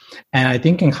things. And I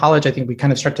think in college, we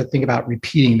kind of start to think about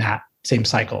repeating that same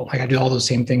cycle. Like I do all those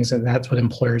same things, and that's what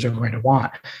employers are going to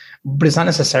want. But it's not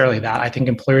necessarily that. I think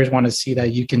employers want to see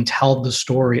that you can tell the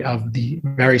story of the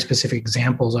very specific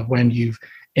examples of when you've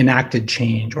enacted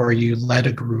change, or you led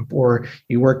a group, or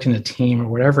you worked in a team, or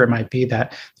whatever it might be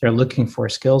that they're looking for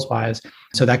skills wise.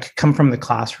 So that could come from the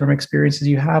classroom experiences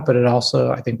you have, but it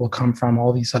also, I think, will come from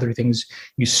all these other things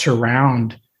you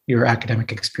surround your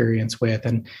academic experience with.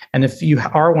 And if you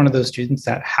are one of those students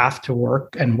that have to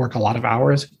work a lot of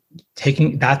hours,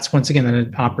 that's once again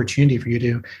an opportunity for you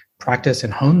to practice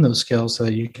and hone those skills so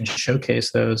that you can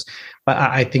showcase those. But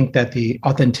I think that the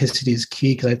authenticity is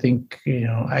key, because I think,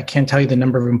 I can't tell you the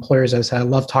number of employers I said, I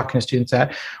love talking to students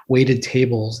that waited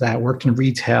tables, that worked in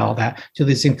retail, that do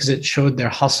these things because it showed their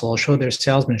hustle, showed their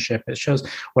salesmanship, it shows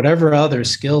whatever other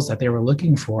skills that they were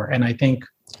looking for. And I think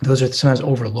those are sometimes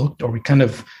overlooked, or we kind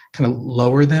of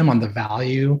lower them on the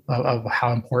value of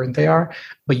how important they are,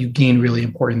 but you gain really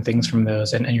important things from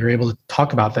those, and you're able to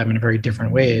talk about them in very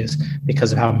different ways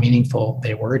because of how meaningful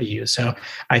they were to you. So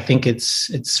I think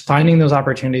it's finding those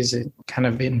opportunities and kind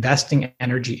of investing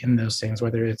energy in those things,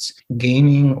 whether it's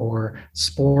gaming or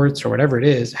sports or whatever it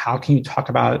is. How can you talk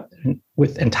about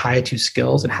and tie it to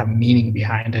skills and have meaning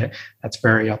behind it that's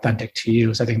very authentic to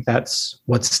you? So I think that's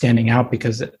what's standing out,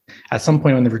 because at some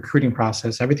point in the recruiting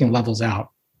process, everything levels out.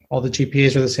 All the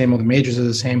GPAs are the same, all the majors are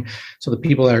the same. So the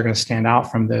people that are going to stand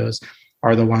out from those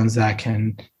are the ones that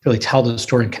can really tell the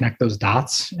story and connect those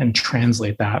dots and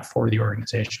translate that for the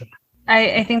organization.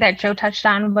 I think that Joe touched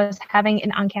on was having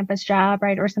an on-campus job,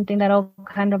 right? Or something that'll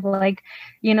kind of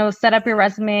set up your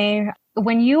resume.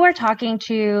 When you are talking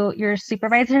to your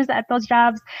supervisors at those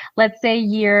jobs, let's say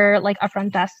you're like a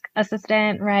front desk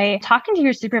assistant, right? Talking to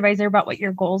your supervisor about what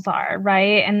your goals are,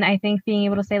 right? And I think being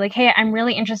able to say like, hey, I'm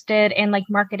really interested in like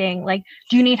marketing. Like,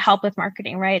 do you need help with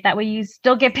marketing, right? That way you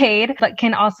still get paid, but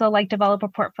can also like develop a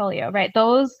portfolio, right?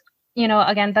 Those,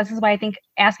 again, this is why I think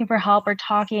asking for help or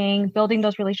talking, building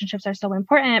those relationships are so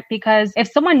important, because if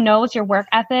someone knows your work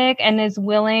ethic and is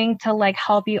willing to like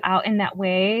help you out in that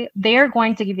way, they're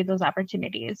going to give you those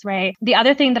opportunities, right? The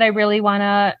other thing that I really want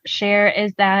to share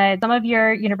is that some of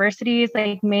your universities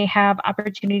like may have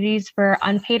opportunities for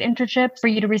unpaid internships for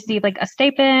you to receive like a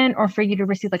stipend or for you to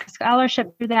receive like a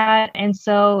scholarship through that. And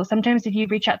so sometimes if you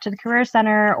reach out to the Career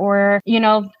Center or,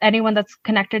 anyone that's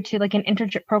connected to like an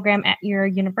internship program at your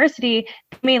university, they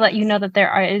may let you know that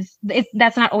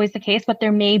that's not always the case, but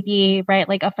there may be, right,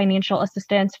 like a financial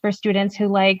assistance for students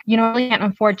who really can't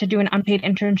afford to do an unpaid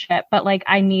internship, but like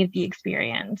I need the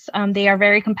experience. They are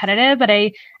very competitive, but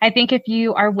I think if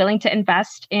you are willing to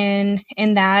invest in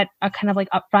that kind of like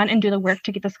upfront and do the work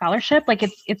to get the scholarship, like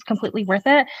it's completely worth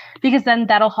it, because then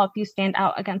that'll help you stand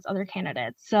out against other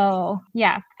candidates. So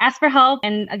yeah, ask for help.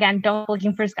 And again, don't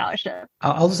looking for a scholarship.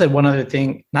 I'll just add one other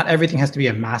thing. Not everything has to be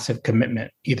a massive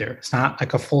commitment either. It's not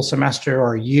like a full semester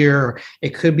or a year.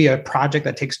 It could be a project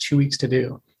that takes 2 weeks to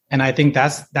do. And I think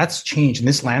that's changed in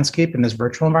this landscape, in this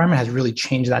virtual environment has really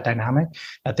changed that dynamic,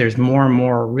 that there's more and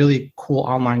more really cool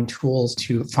online tools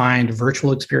to find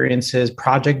virtual experiences,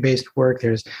 project-based work.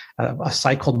 There's a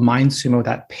site called MindSumo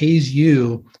that pays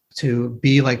you to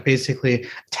be like basically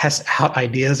test out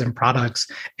ideas and products.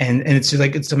 And it's just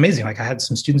like, it's amazing. Like I had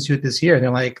some students do it this year and they're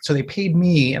like, so they paid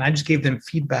me and I just gave them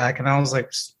feedback. And I was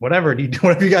like, whatever, do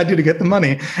whatever you got to do to get the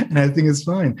money. And I think it's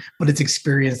fine, but it's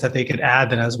experience that they could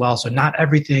add then as well. So not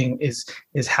everything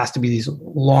has to be these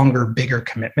longer, bigger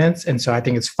commitments. And so I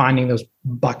think it's finding those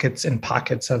buckets and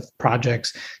pockets of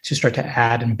projects to start to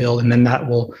add and build. And then that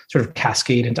will sort of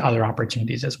cascade into other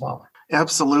opportunities as well.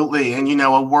 Absolutely. And,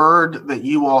 a word that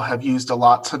you all have used a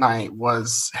lot tonight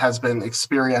has been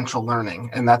experiential learning.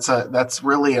 And that's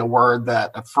really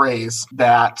a phrase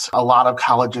that a lot of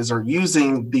colleges are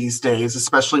using these days,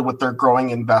 especially with their growing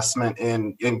investment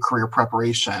in career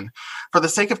preparation. For the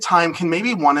sake of time, can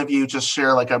maybe one of you just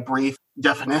share like a brief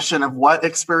definition of what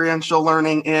experiential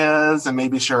learning is, and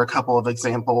maybe share a couple of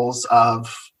examples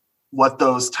of what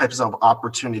those types of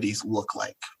opportunities look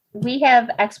like? We have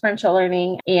experiential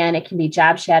learning, and it can be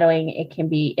job shadowing. It can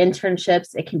be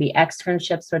internships. It can be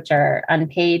externships, which are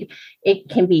unpaid. It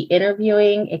can be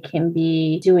interviewing. It can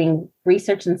be doing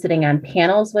research and sitting on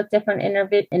panels with different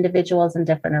individuals in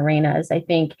different arenas. I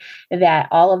think that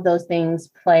all of those things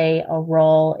play a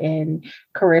role in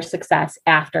career success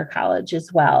after college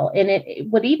as well. And it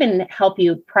would even help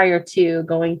you prior to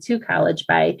going to college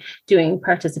by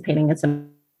participating in some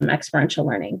experiential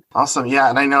learning. Awesome. Yeah.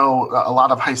 And I know a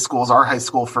lot of high schools, our high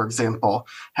school, for example,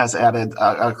 has added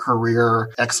a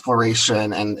career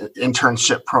exploration and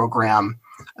internship program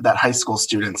that high school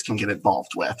students can get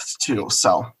involved with too.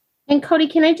 So And Cody,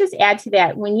 can I just add to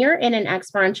that? When you're in an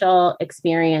experiential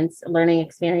experience, learning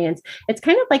experience, it's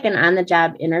kind of like an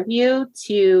on-the-job interview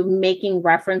to making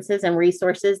references and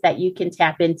resources that you can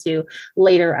tap into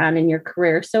later on in your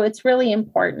career. So it's really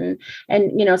important.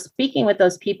 And, speaking with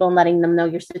those people and letting them know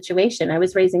your situation. I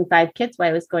was raising 5 kids while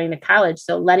I was going to college.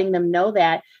 So letting them know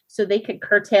that so they could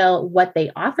curtail what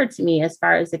they offered to me as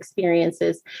far as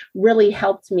experiences really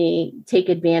helped me take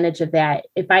advantage of that.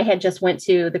 If I had just went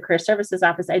to the career services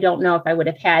office, I don't know if I would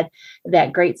have had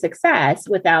that great success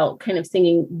without kind of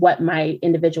singing what my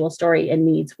individual story and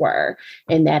needs were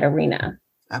in that arena.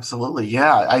 Absolutely.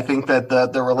 Yeah. I think that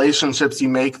the relationships you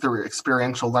make through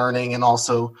experiential learning and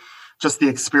also just the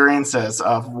experiences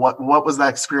of what was that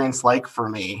experience like for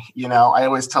me? I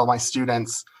always tell my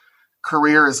students,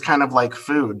 career is kind of like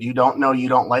food. You don't know you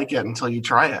don't like it until you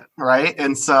try it, right?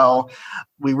 And so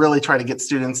we really try to get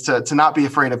students to not be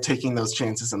afraid of taking those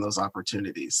chances and those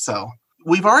opportunities. So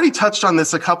we've already touched on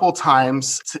this a couple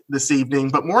times this evening,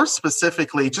 but more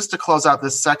specifically, just to close out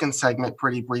this second segment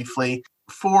pretty briefly,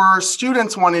 for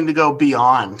students wanting to go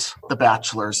beyond the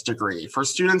bachelor's degree, for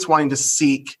students wanting to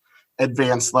seek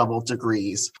advanced level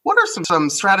degrees, what are some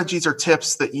strategies or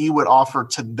tips that you would offer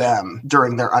to them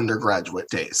during their undergraduate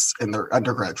days in their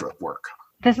undergraduate work?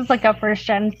 This is like a first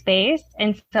gen space.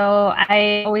 And so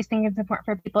I always think it's important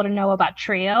for people to know about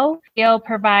TRIO. TRIO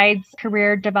provides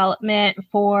career development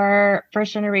for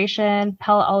first generation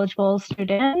Pell eligible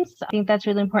students. I think that's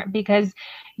really important because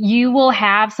you will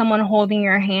have someone holding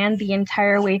your hand the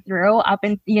entire way through up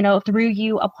and, through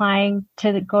you applying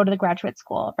to go to the graduate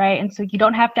school, right? And so you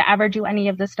don't have to ever do any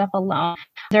of this stuff alone.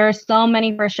 There are so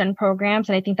many first gen programs,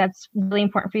 and I think that's really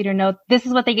important for you to know. This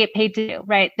is what they get paid to do,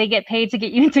 right? They get paid to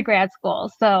get you into grad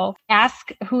school. So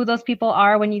ask who those people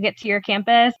are when you get to your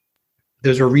campus.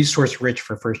 Those are resource rich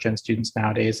for first gen students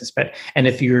nowadays. And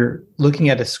if you're looking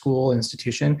at a school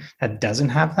institution that doesn't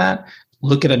have that,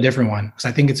 look at a different one, because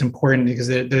I think it's important because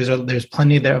there's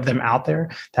plenty of them out there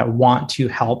that want to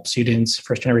help students,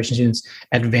 first generation students,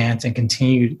 advance and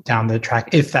continue down the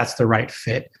track if that's the right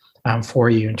fit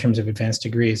for you in terms of advanced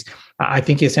degrees. I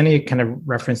think Yesenia kind of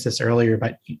referenced this earlier,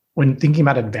 but when thinking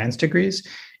about advanced degrees,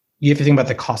 you have to think about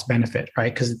the cost benefit,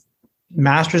 right? Because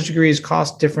master's degrees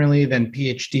cost differently than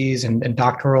PhDs and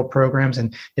doctoral programs.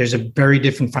 And there's a very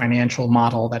different financial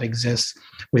model that exists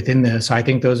within this. So I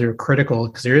think those are critical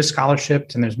because there is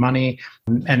scholarship and there's money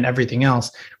and everything else.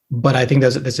 But I think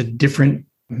there's a different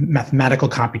mathematical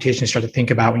computation to start to think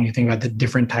about when you think about the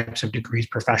different types of degrees,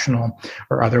 professional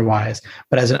or otherwise.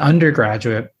 But as an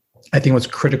undergraduate, I think what's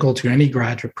critical to any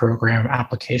graduate program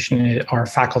application are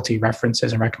faculty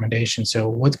references and recommendations. So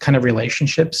what kind of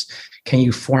relationships can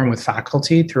you form with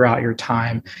faculty throughout your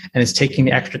time? And it's taking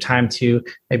the extra time to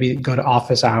maybe go to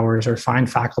office hours or find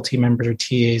faculty members or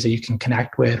TAs that you can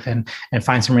connect with and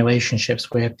find some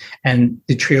relationships with. And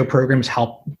the TRIO programs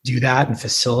help do that and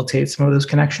facilitate some of those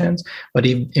connections. But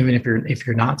even if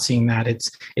you're not seeing that,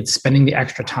 it's spending the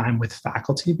extra time with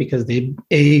faculty because they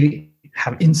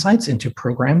have insights into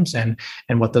programs and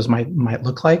what those might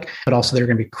look like, but also they're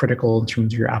going to be critical in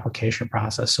terms of your application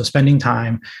process. So spending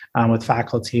time with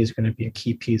faculty is going to be a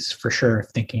key piece for sure of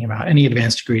thinking about any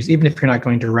advanced degrees, even if you're not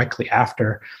going directly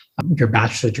after your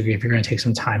bachelor's degree. If you're going to take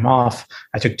some time off,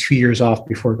 I took 2 years off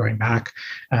before going back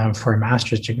for a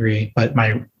master's degree, but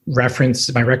my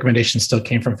recommendation still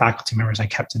came from faculty members I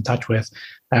kept in touch with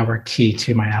that were key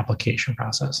to my application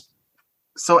process.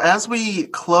 So as we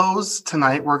close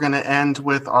tonight, we're going to end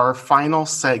with our final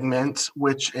segment,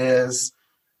 which is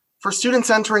for students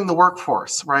entering the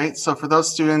workforce, right? So for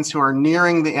those students who are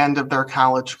nearing the end of their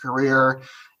college career,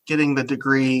 getting the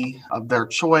degree of their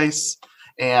choice,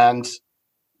 and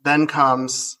then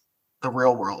comes the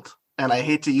real world. And I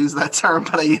hate to use that term,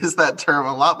 but I use that term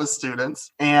a lot with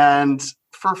students. And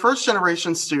for first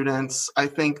generation students, I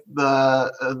think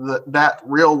that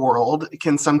real world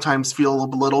can sometimes feel a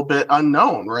little bit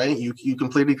unknown, right? You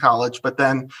completed college, but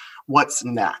then what's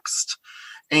next?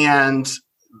 And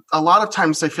a lot of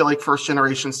times I feel like first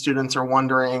generation students are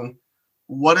wondering,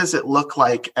 what does it look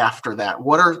like after that?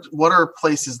 What are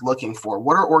places looking for?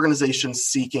 What are organizations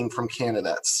seeking from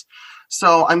candidates?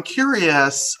 So I'm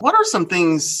curious, what are some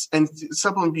things, and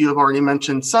some of you have already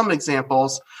mentioned some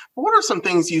examples, but what are some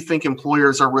things you think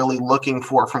employers are really looking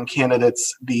for from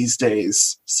candidates these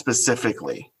days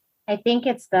specifically? I think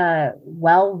it's the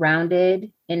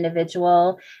well-rounded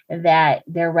individual that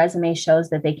their resume shows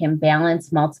that they can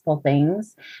balance multiple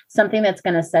things, something that's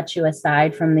going to set you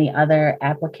aside from the other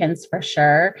applicants for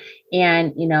sure.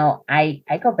 And,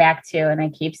 I go back to, and I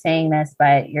keep saying this,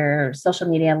 but your social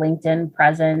media, LinkedIn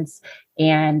presence,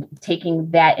 and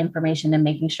taking that information and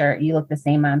making sure you look the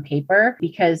same on paper,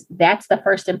 because that's the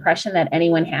first impression that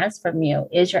anyone has from you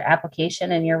is your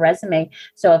application and your resume.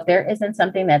 So if there isn't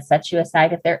something that sets you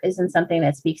aside, if there isn't something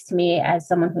that speaks to me as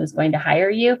someone who's going to hire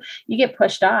you, you get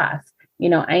pushed off.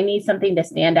 I need something to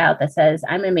stand out that says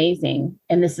I'm amazing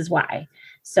and this is why.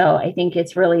 So I think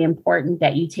it's really important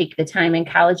that you take the time in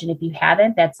college. And if you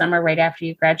haven't, that summer right after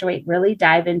you graduate, really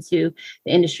dive into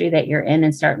the industry that you're in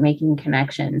and start making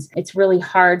connections. It's really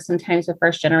hard sometimes with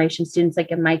first generation students.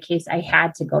 Like in my case, I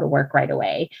had to go to work right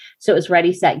away. So it was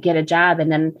ready, set, get a job.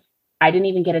 And then I didn't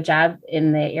even get a job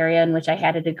in the area in which I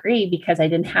had a degree because I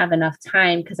didn't have enough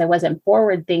time, because I wasn't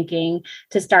forward thinking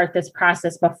to start this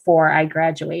process before I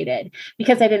graduated,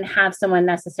 because I didn't have someone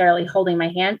necessarily holding my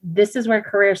hand. This is where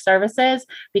career services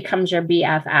becomes your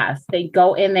BFF. They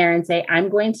go in there and say, I'm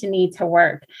going to need to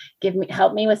work.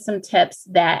 Help me with some tips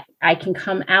that I can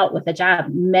come out with a job.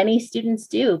 Many students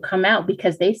do come out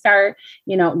because they start,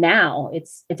 now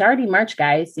it's already March,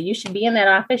 guys. So you should be in that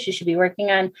office. You should be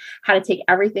working on how to take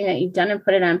everything that you've done and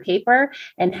put it on paper,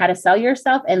 and how to sell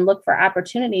yourself and look for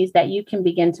opportunities that you can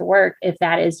begin to work if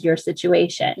that is your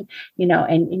situation,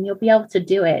 and you'll be able to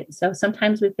do it. So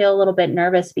sometimes we feel a little bit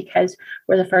nervous because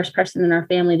we're the first person in our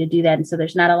family to do that. And so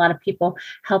there's not a lot of people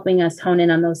helping us hone in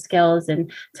on those skills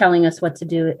and telling us what to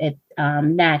do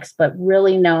next, but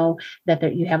really know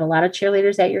that you have a lot of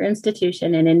cheerleaders at your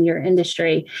institution and in your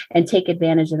industry, and take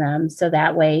advantage of them. So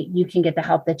that way you can get the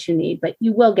help that you need, but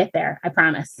you will get there. I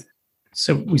promise.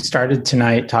 So we started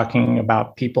tonight talking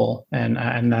about people, and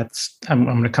that's I'm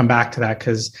going to come back to that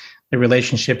because the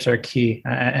relationships are key,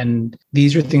 and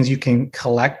these are things you can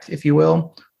collect, if you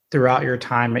will, throughout your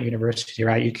time at university.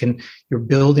 Right? You're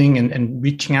building and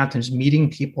reaching out and just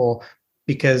meeting people,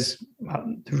 because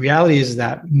the reality is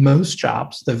that most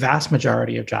jobs, the vast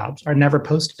majority of jobs, are never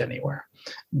posted anywhere.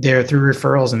 They're through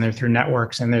referrals, and they're through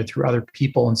networks, and they're through other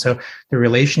people, and so the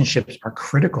relationships are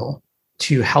critical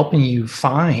to helping you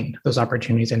find those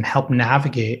opportunities and help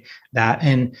navigate that.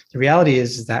 And the reality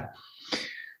is that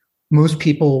most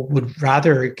people would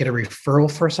rather get a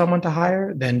referral for someone to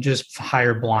hire than just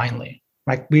hire blindly.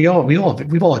 Like we've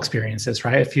all experienced this,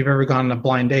 right? If you've ever gone on a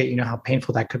blind date, you know how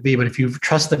painful that could be. But if you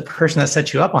trust the person that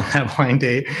set you up on that blind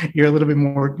date, you're a little bit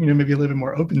more, maybe a little bit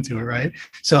more open to it, right?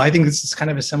 So I think this is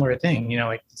kind of a similar thing.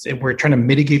 We're trying to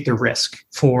mitigate the risk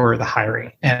for the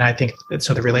hiring, and I think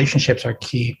so. The relationships are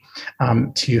key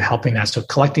to helping that. So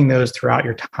collecting those throughout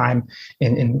your time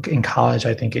in college,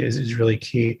 I think is really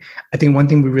key. I think one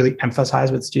thing we really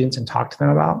emphasize with students and talk to them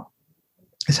about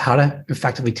is how to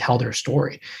effectively tell their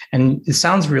story. And it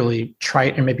sounds really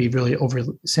trite and maybe really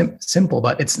overly simple,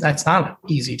 but that's not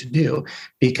easy to do,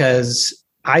 because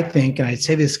I think, and I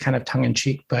say this kind of tongue in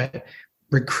cheek, but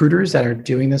recruiters that are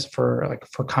doing this for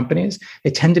companies, they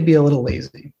tend to be a little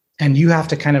lazy. And you have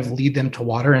to kind of lead them to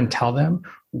water and tell them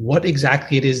what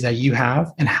exactly it is that you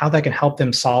have and how that can help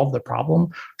them solve the problem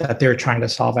that they're trying to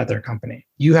solve at their company.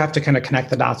 You have to kind of connect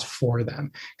the dots for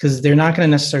them, because they're not going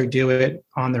to necessarily do it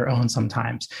on their own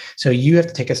sometimes. So you have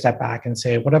to take a step back and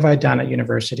say, what have I done at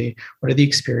university? What are the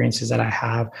experiences that I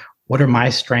have? What are my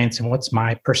strengths and what's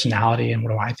my personality and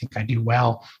what do I think I do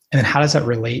well? And then how does that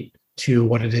relate to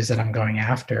what it is that I'm going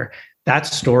after? That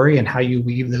story and how you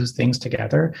weave those things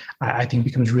together, I think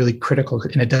becomes really critical,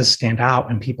 and it does stand out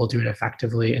when people do it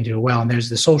effectively and do it well. And there's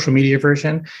the social media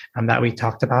version that we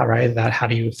talked about, right? That how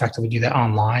do you effectively do that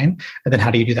online? And then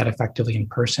how do you do that effectively in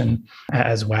person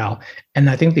as well? And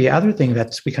I think the other thing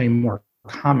that's becoming more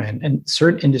common, and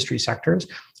certain industry sectors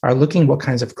are looking what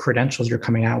kinds of credentials you're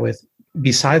coming out with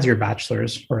besides your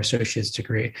bachelor's or associate's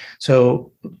degree.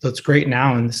 So that's great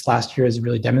now, and this last year has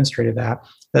really demonstrated that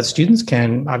students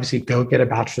can obviously go get a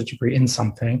bachelor's degree in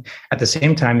something. At the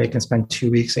same time, they can spend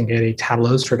 2 weeks and get a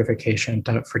Tableau certification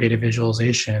for data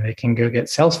visualization. They can go get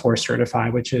Salesforce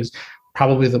certified, which is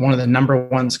probably one of the number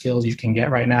one skills you can get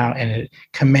right now. And it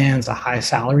commands a high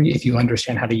salary if you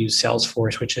understand how to use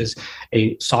Salesforce, which is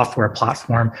a software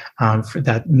platform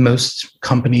that most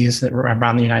companies that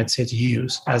around the United States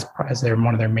use as their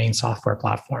one of their main software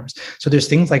platforms. So there's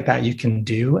things like that you can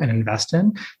do and invest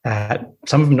in that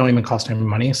some of them don't even cost any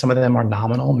money. Some of them are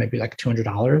nominal, maybe like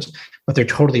 $200, but they're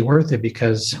totally worth it,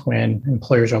 because when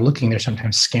employers are looking, they're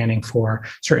sometimes scanning for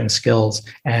certain skills,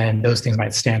 and those things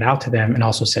might stand out to them and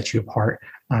also set you apart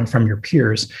from your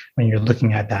peers when you're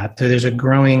looking at that. So there's a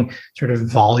growing sort of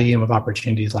volume of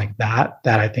opportunities like that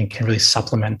I think can really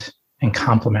supplement and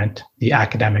complement the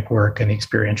academic work and the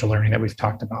experiential learning that we've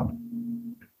talked about.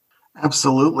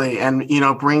 Absolutely. And,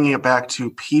 bringing it back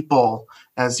to people,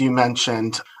 as you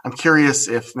mentioned, I'm curious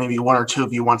if maybe one or two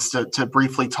of you wants to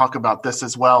briefly talk about this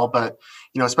as well, but,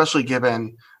 especially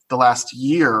given the last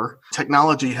year,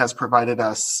 technology has provided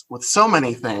us with so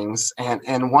many things.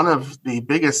 And one of the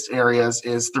biggest areas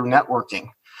is through networking.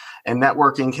 And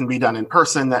networking can be done in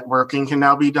person. Networking can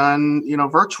now be done,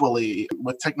 virtually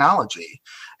with technology.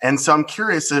 And so I'm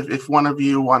curious if one of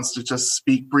you wants to just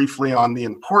speak briefly on the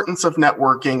importance of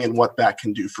networking and what that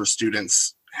can do for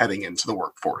students heading into the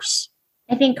workforce.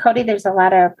 I think, Cody, there's a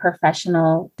lot of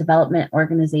professional development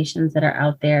organizations that are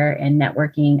out there and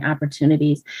networking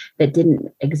opportunities that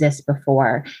didn't exist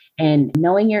before. And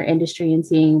knowing your industry and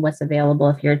seeing what's available.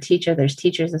 If you're a teacher, there's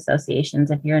teachers associations.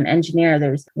 If you're an engineer,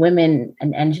 there's women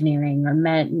in engineering or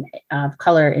men of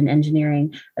color in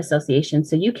engineering associations.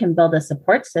 So you can build a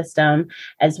support system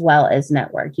as well as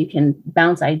network. You can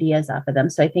bounce ideas off of them.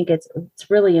 So I think it's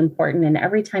really important. And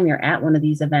every time you're at one of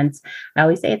these events, I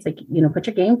always say it's like, put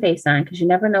your game face on, because you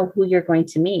never know who you're going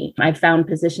to meet. I've found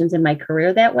positions in my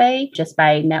career that way, just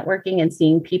by networking and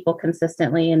seeing people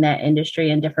consistently in that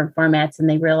industry in different formats. And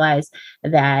they realize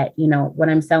that, what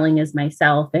I'm selling is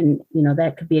myself, and,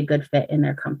 that could be a good fit in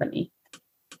their company.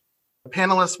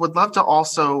 Panelists would love to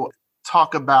also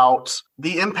talk about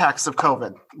the impacts of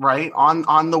COVID, right,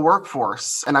 on the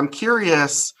workforce. And I'm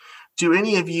curious, do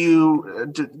any of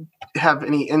you have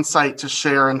any insight to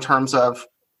share in terms of,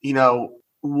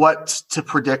 what to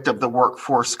predict of the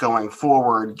workforce going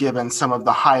forward, given some of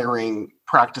the hiring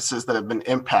practices that have been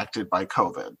impacted by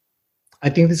COVID?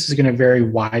 I think this is going to vary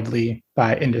widely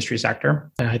by industry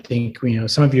sector. And I think,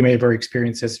 some of you may have already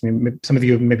experienced this. Some of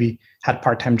you have maybe had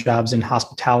part-time jobs in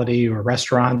hospitality or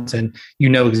restaurants, and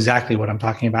exactly what I'm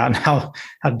talking about and how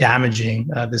damaging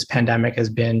this pandemic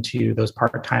has been to those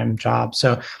part-time jobs.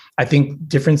 So I think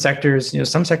different sectors,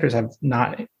 some sectors have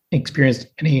not experienced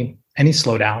any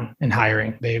slowdown in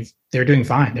hiring. They're doing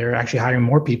fine. They're actually hiring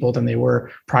more people than they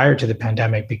were prior to the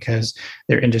pandemic, because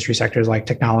their industry sectors like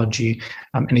technology,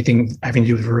 anything having to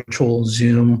do with virtual,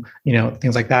 Zoom,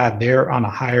 things like that, they're on a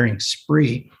hiring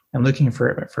spree and looking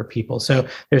for people. So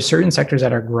there's certain sectors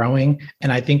that are growing.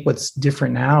 And I think what's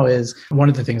different now is, one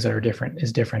of the things that are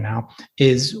different now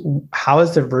is how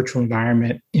has the virtual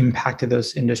environment impacted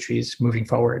those industries moving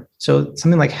forward? So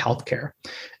something like healthcare.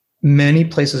 Many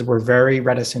places were very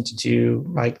reticent to do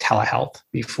like telehealth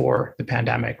before the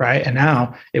pandemic, right? And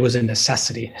now it was a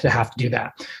necessity to have to do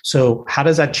that. So how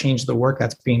does that change the work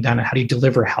that's being done? And how do you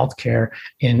deliver healthcare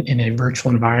in a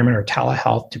virtual environment or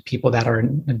telehealth to people that are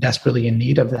desperately in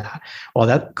need of that? Well,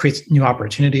 that creates new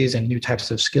opportunities and new types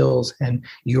of skills. And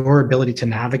your ability to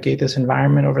navigate this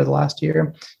environment over the last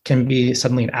year can be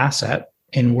suddenly an asset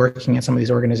in working at some of these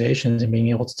organizations and being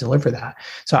able to deliver that.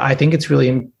 So I think it's really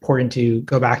important to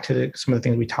go back to some of the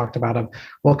things we talked about of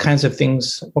what kind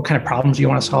of problems you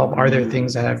want to solve. Are there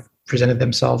things that have presented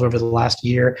themselves over the last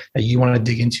year that you want to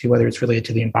dig into, whether it's related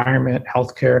to the environment,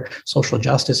 healthcare, social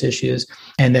justice issues?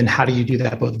 And then how do you do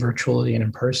that both virtually and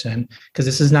in person? Because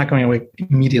this is not going away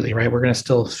immediately, right? We're going to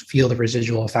still feel the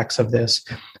residual effects of this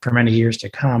for many years to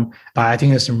come. But I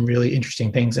think there's some really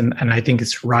interesting things. And I think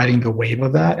it's riding the wave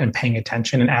of that and paying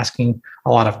attention and asking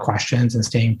a lot of questions and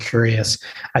staying curious,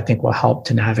 I think will help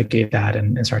to navigate that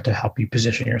and start to help you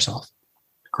position yourself.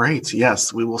 Great.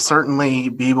 Yes, we will certainly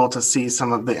be able to see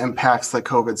some of the impacts that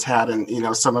COVID's had, and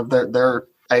some of their.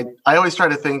 I always try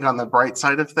to think on the bright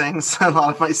side of things. A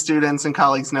lot of my students and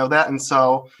colleagues know that, and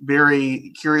so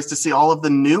very curious to see all of the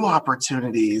new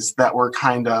opportunities that were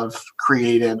kind of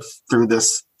created through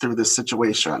this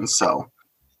situation. So,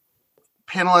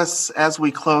 panelists, as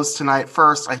we close tonight,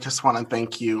 first I just want to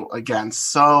thank you again.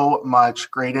 So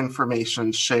much great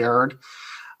information shared.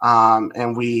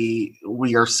 And we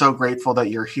are so grateful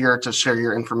that you're here to share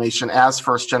your information as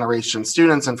first-generation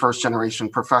students and first-generation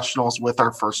professionals with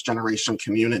our first-generation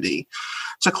community.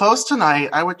 To close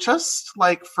tonight, I would just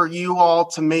like for you all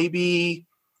to maybe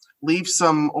leave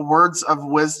some words of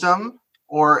wisdom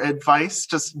or advice,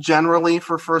 just generally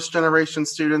for first-generation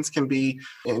students, can be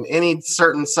in any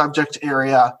certain subject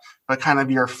area, but kind of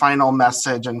your final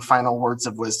message and final words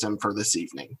of wisdom for this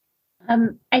evening.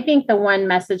 I think the one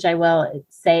message I will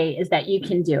say is that you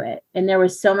can do it. And there were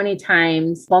so many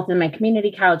times, both in my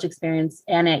community college experience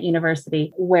and at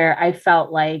university, where I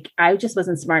felt like I just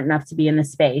wasn't smart enough to be in the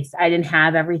space. I didn't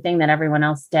have everything that everyone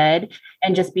else did,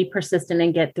 and just be persistent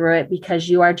and get through it, because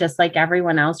you are just like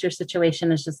everyone else. Your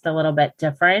situation is just a little bit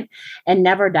different, and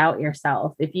never doubt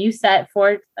yourself. If you set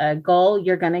forth a goal,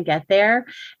 you're going to get there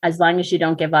as long as you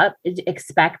don't give up.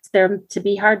 Expect there to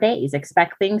be hard days,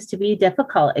 expect things to be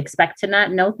difficult, expect to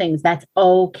not know things. That's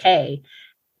okay.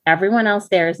 Everyone else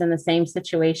there is in the same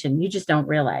situation. You just don't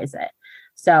realize it.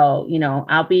 So,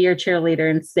 I'll be your cheerleader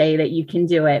and say that you can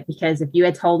do it, because if you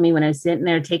had told me when I was sitting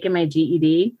there taking my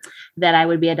GED that I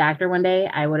would be a doctor one day,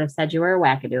 I would have said you were a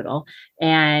wackadoodle.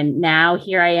 And now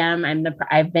here I am.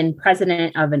 I've been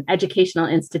president of an educational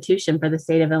institution for the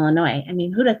state of Illinois. I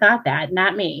mean, who'd have thought that?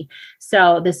 Not me.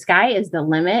 So the sky is the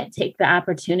limit. Take the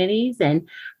opportunities and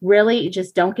really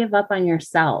just don't give up on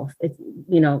yourself. It's,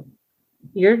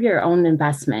 you're your own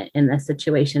investment in this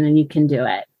situation, and you can do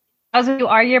it. Also, you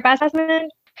are your best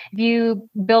investment. If you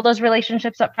build those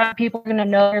relationships up front, people are going to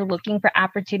know you're looking for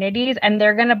opportunities, and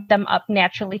they're going to put them up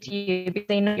naturally to you because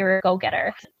they know you're a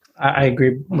go-getter. I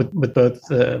agree with both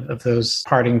of those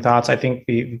parting thoughts. I think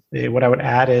what I would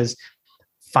add is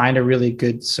find a really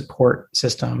good support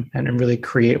system and really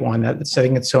create one. I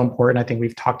think it's so important. I think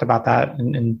we've talked about that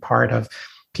in part of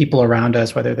people around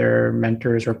us, whether they're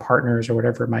mentors or partners or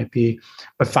whatever it might be,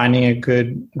 but finding a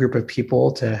good group of people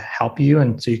to help you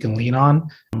and so you can lean on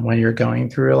when you're going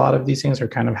through a lot of these things or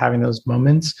kind of having those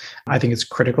moments. I think it's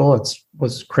critical. It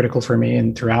was critical for me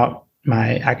and throughout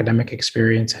my academic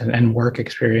experience and work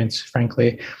experience,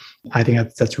 frankly. I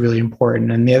think that's really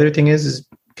important. And the other thing is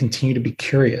continue to be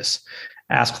curious.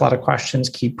 Ask a lot of questions,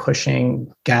 keep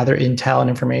pushing, gather intel and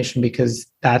information, because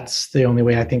that's the only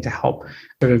way I think to help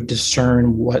sort of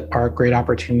discern what are great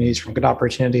opportunities from good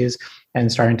opportunities,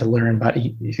 and starting to learn about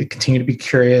it. Continue to be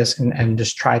curious and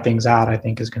just try things out, I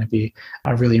think is going to be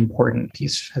a really important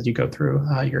piece as you go through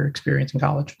your experience in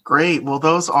college. Great. Well,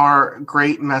 those are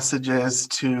great messages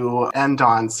to end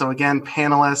on. So again,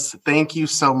 panelists, thank you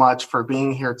so much for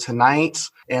being here tonight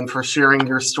and for sharing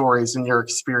your stories and your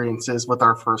experiences with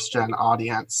our First Gen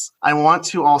audience. I want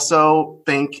to also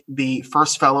thank the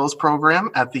First Fellows program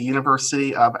at the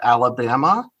University of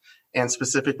Alabama, and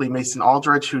specifically Mason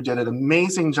Aldridge, who did an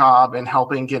amazing job in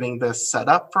helping getting this set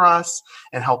up for us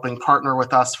and helping partner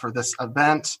with us for this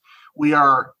event. We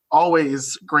are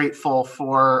always grateful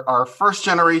for our first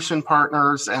generation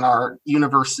partners and our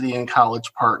university and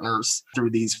college partners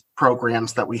through these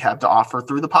programs that we have to offer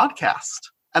through the podcast.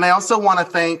 And I also want to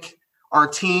thank our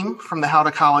team from the How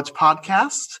to College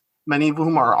podcast, many of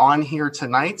whom are on here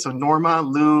tonight. So Norma,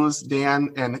 Luz,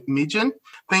 Dan, and Mijin.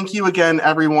 Thank you again,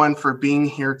 everyone, for being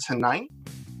here tonight.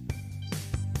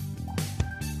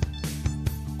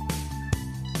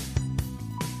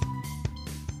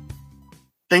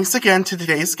 Thanks again to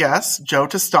today's guests, Joe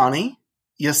Testani,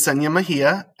 Yesenia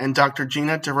Mejia, and Dr.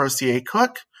 Gina DeRosier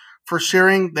Cook for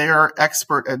sharing their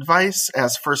expert advice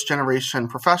as first-generation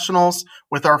professionals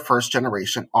with our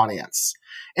first-generation audience.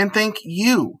 And thank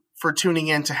you for tuning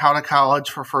in to How to College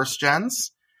for First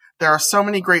Gens. There are so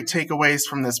many great takeaways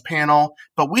from this panel,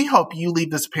 but we hope you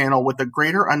leave this panel with a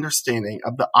greater understanding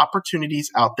of the opportunities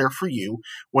out there for you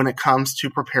when it comes to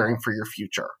preparing for your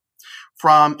future.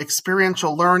 From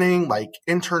experiential learning like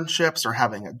internships or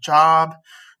having a job,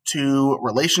 to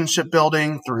relationship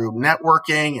building through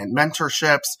networking and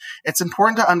mentorships, it's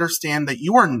important to understand that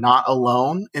you are not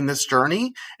alone in this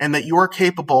journey and that you are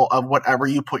capable of whatever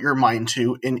you put your mind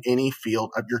to in any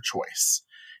field of your choice.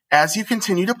 As you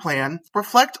continue to plan,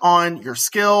 reflect on your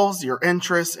skills, your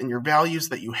interests, and your values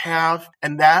that you have,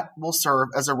 and that will serve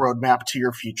as a roadmap to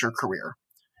your future career.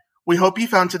 We hope you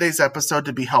found today's episode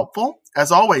to be helpful.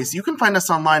 As always, you can find us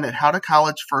online at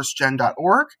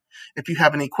howtocollegefirstgen.org. If you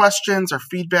have any questions or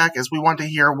feedback, as we want to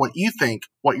hear what you think,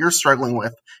 what you're struggling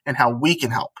with, and how we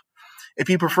can help. If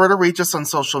you prefer to reach us on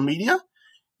social media,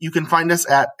 you can find us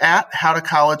at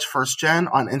howtocollegefirstgen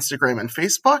on Instagram and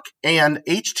Facebook, and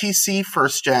HTC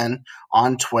First Gen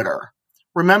on Twitter.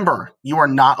 Remember, you are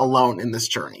not alone in this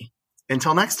journey.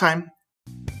 Until next time.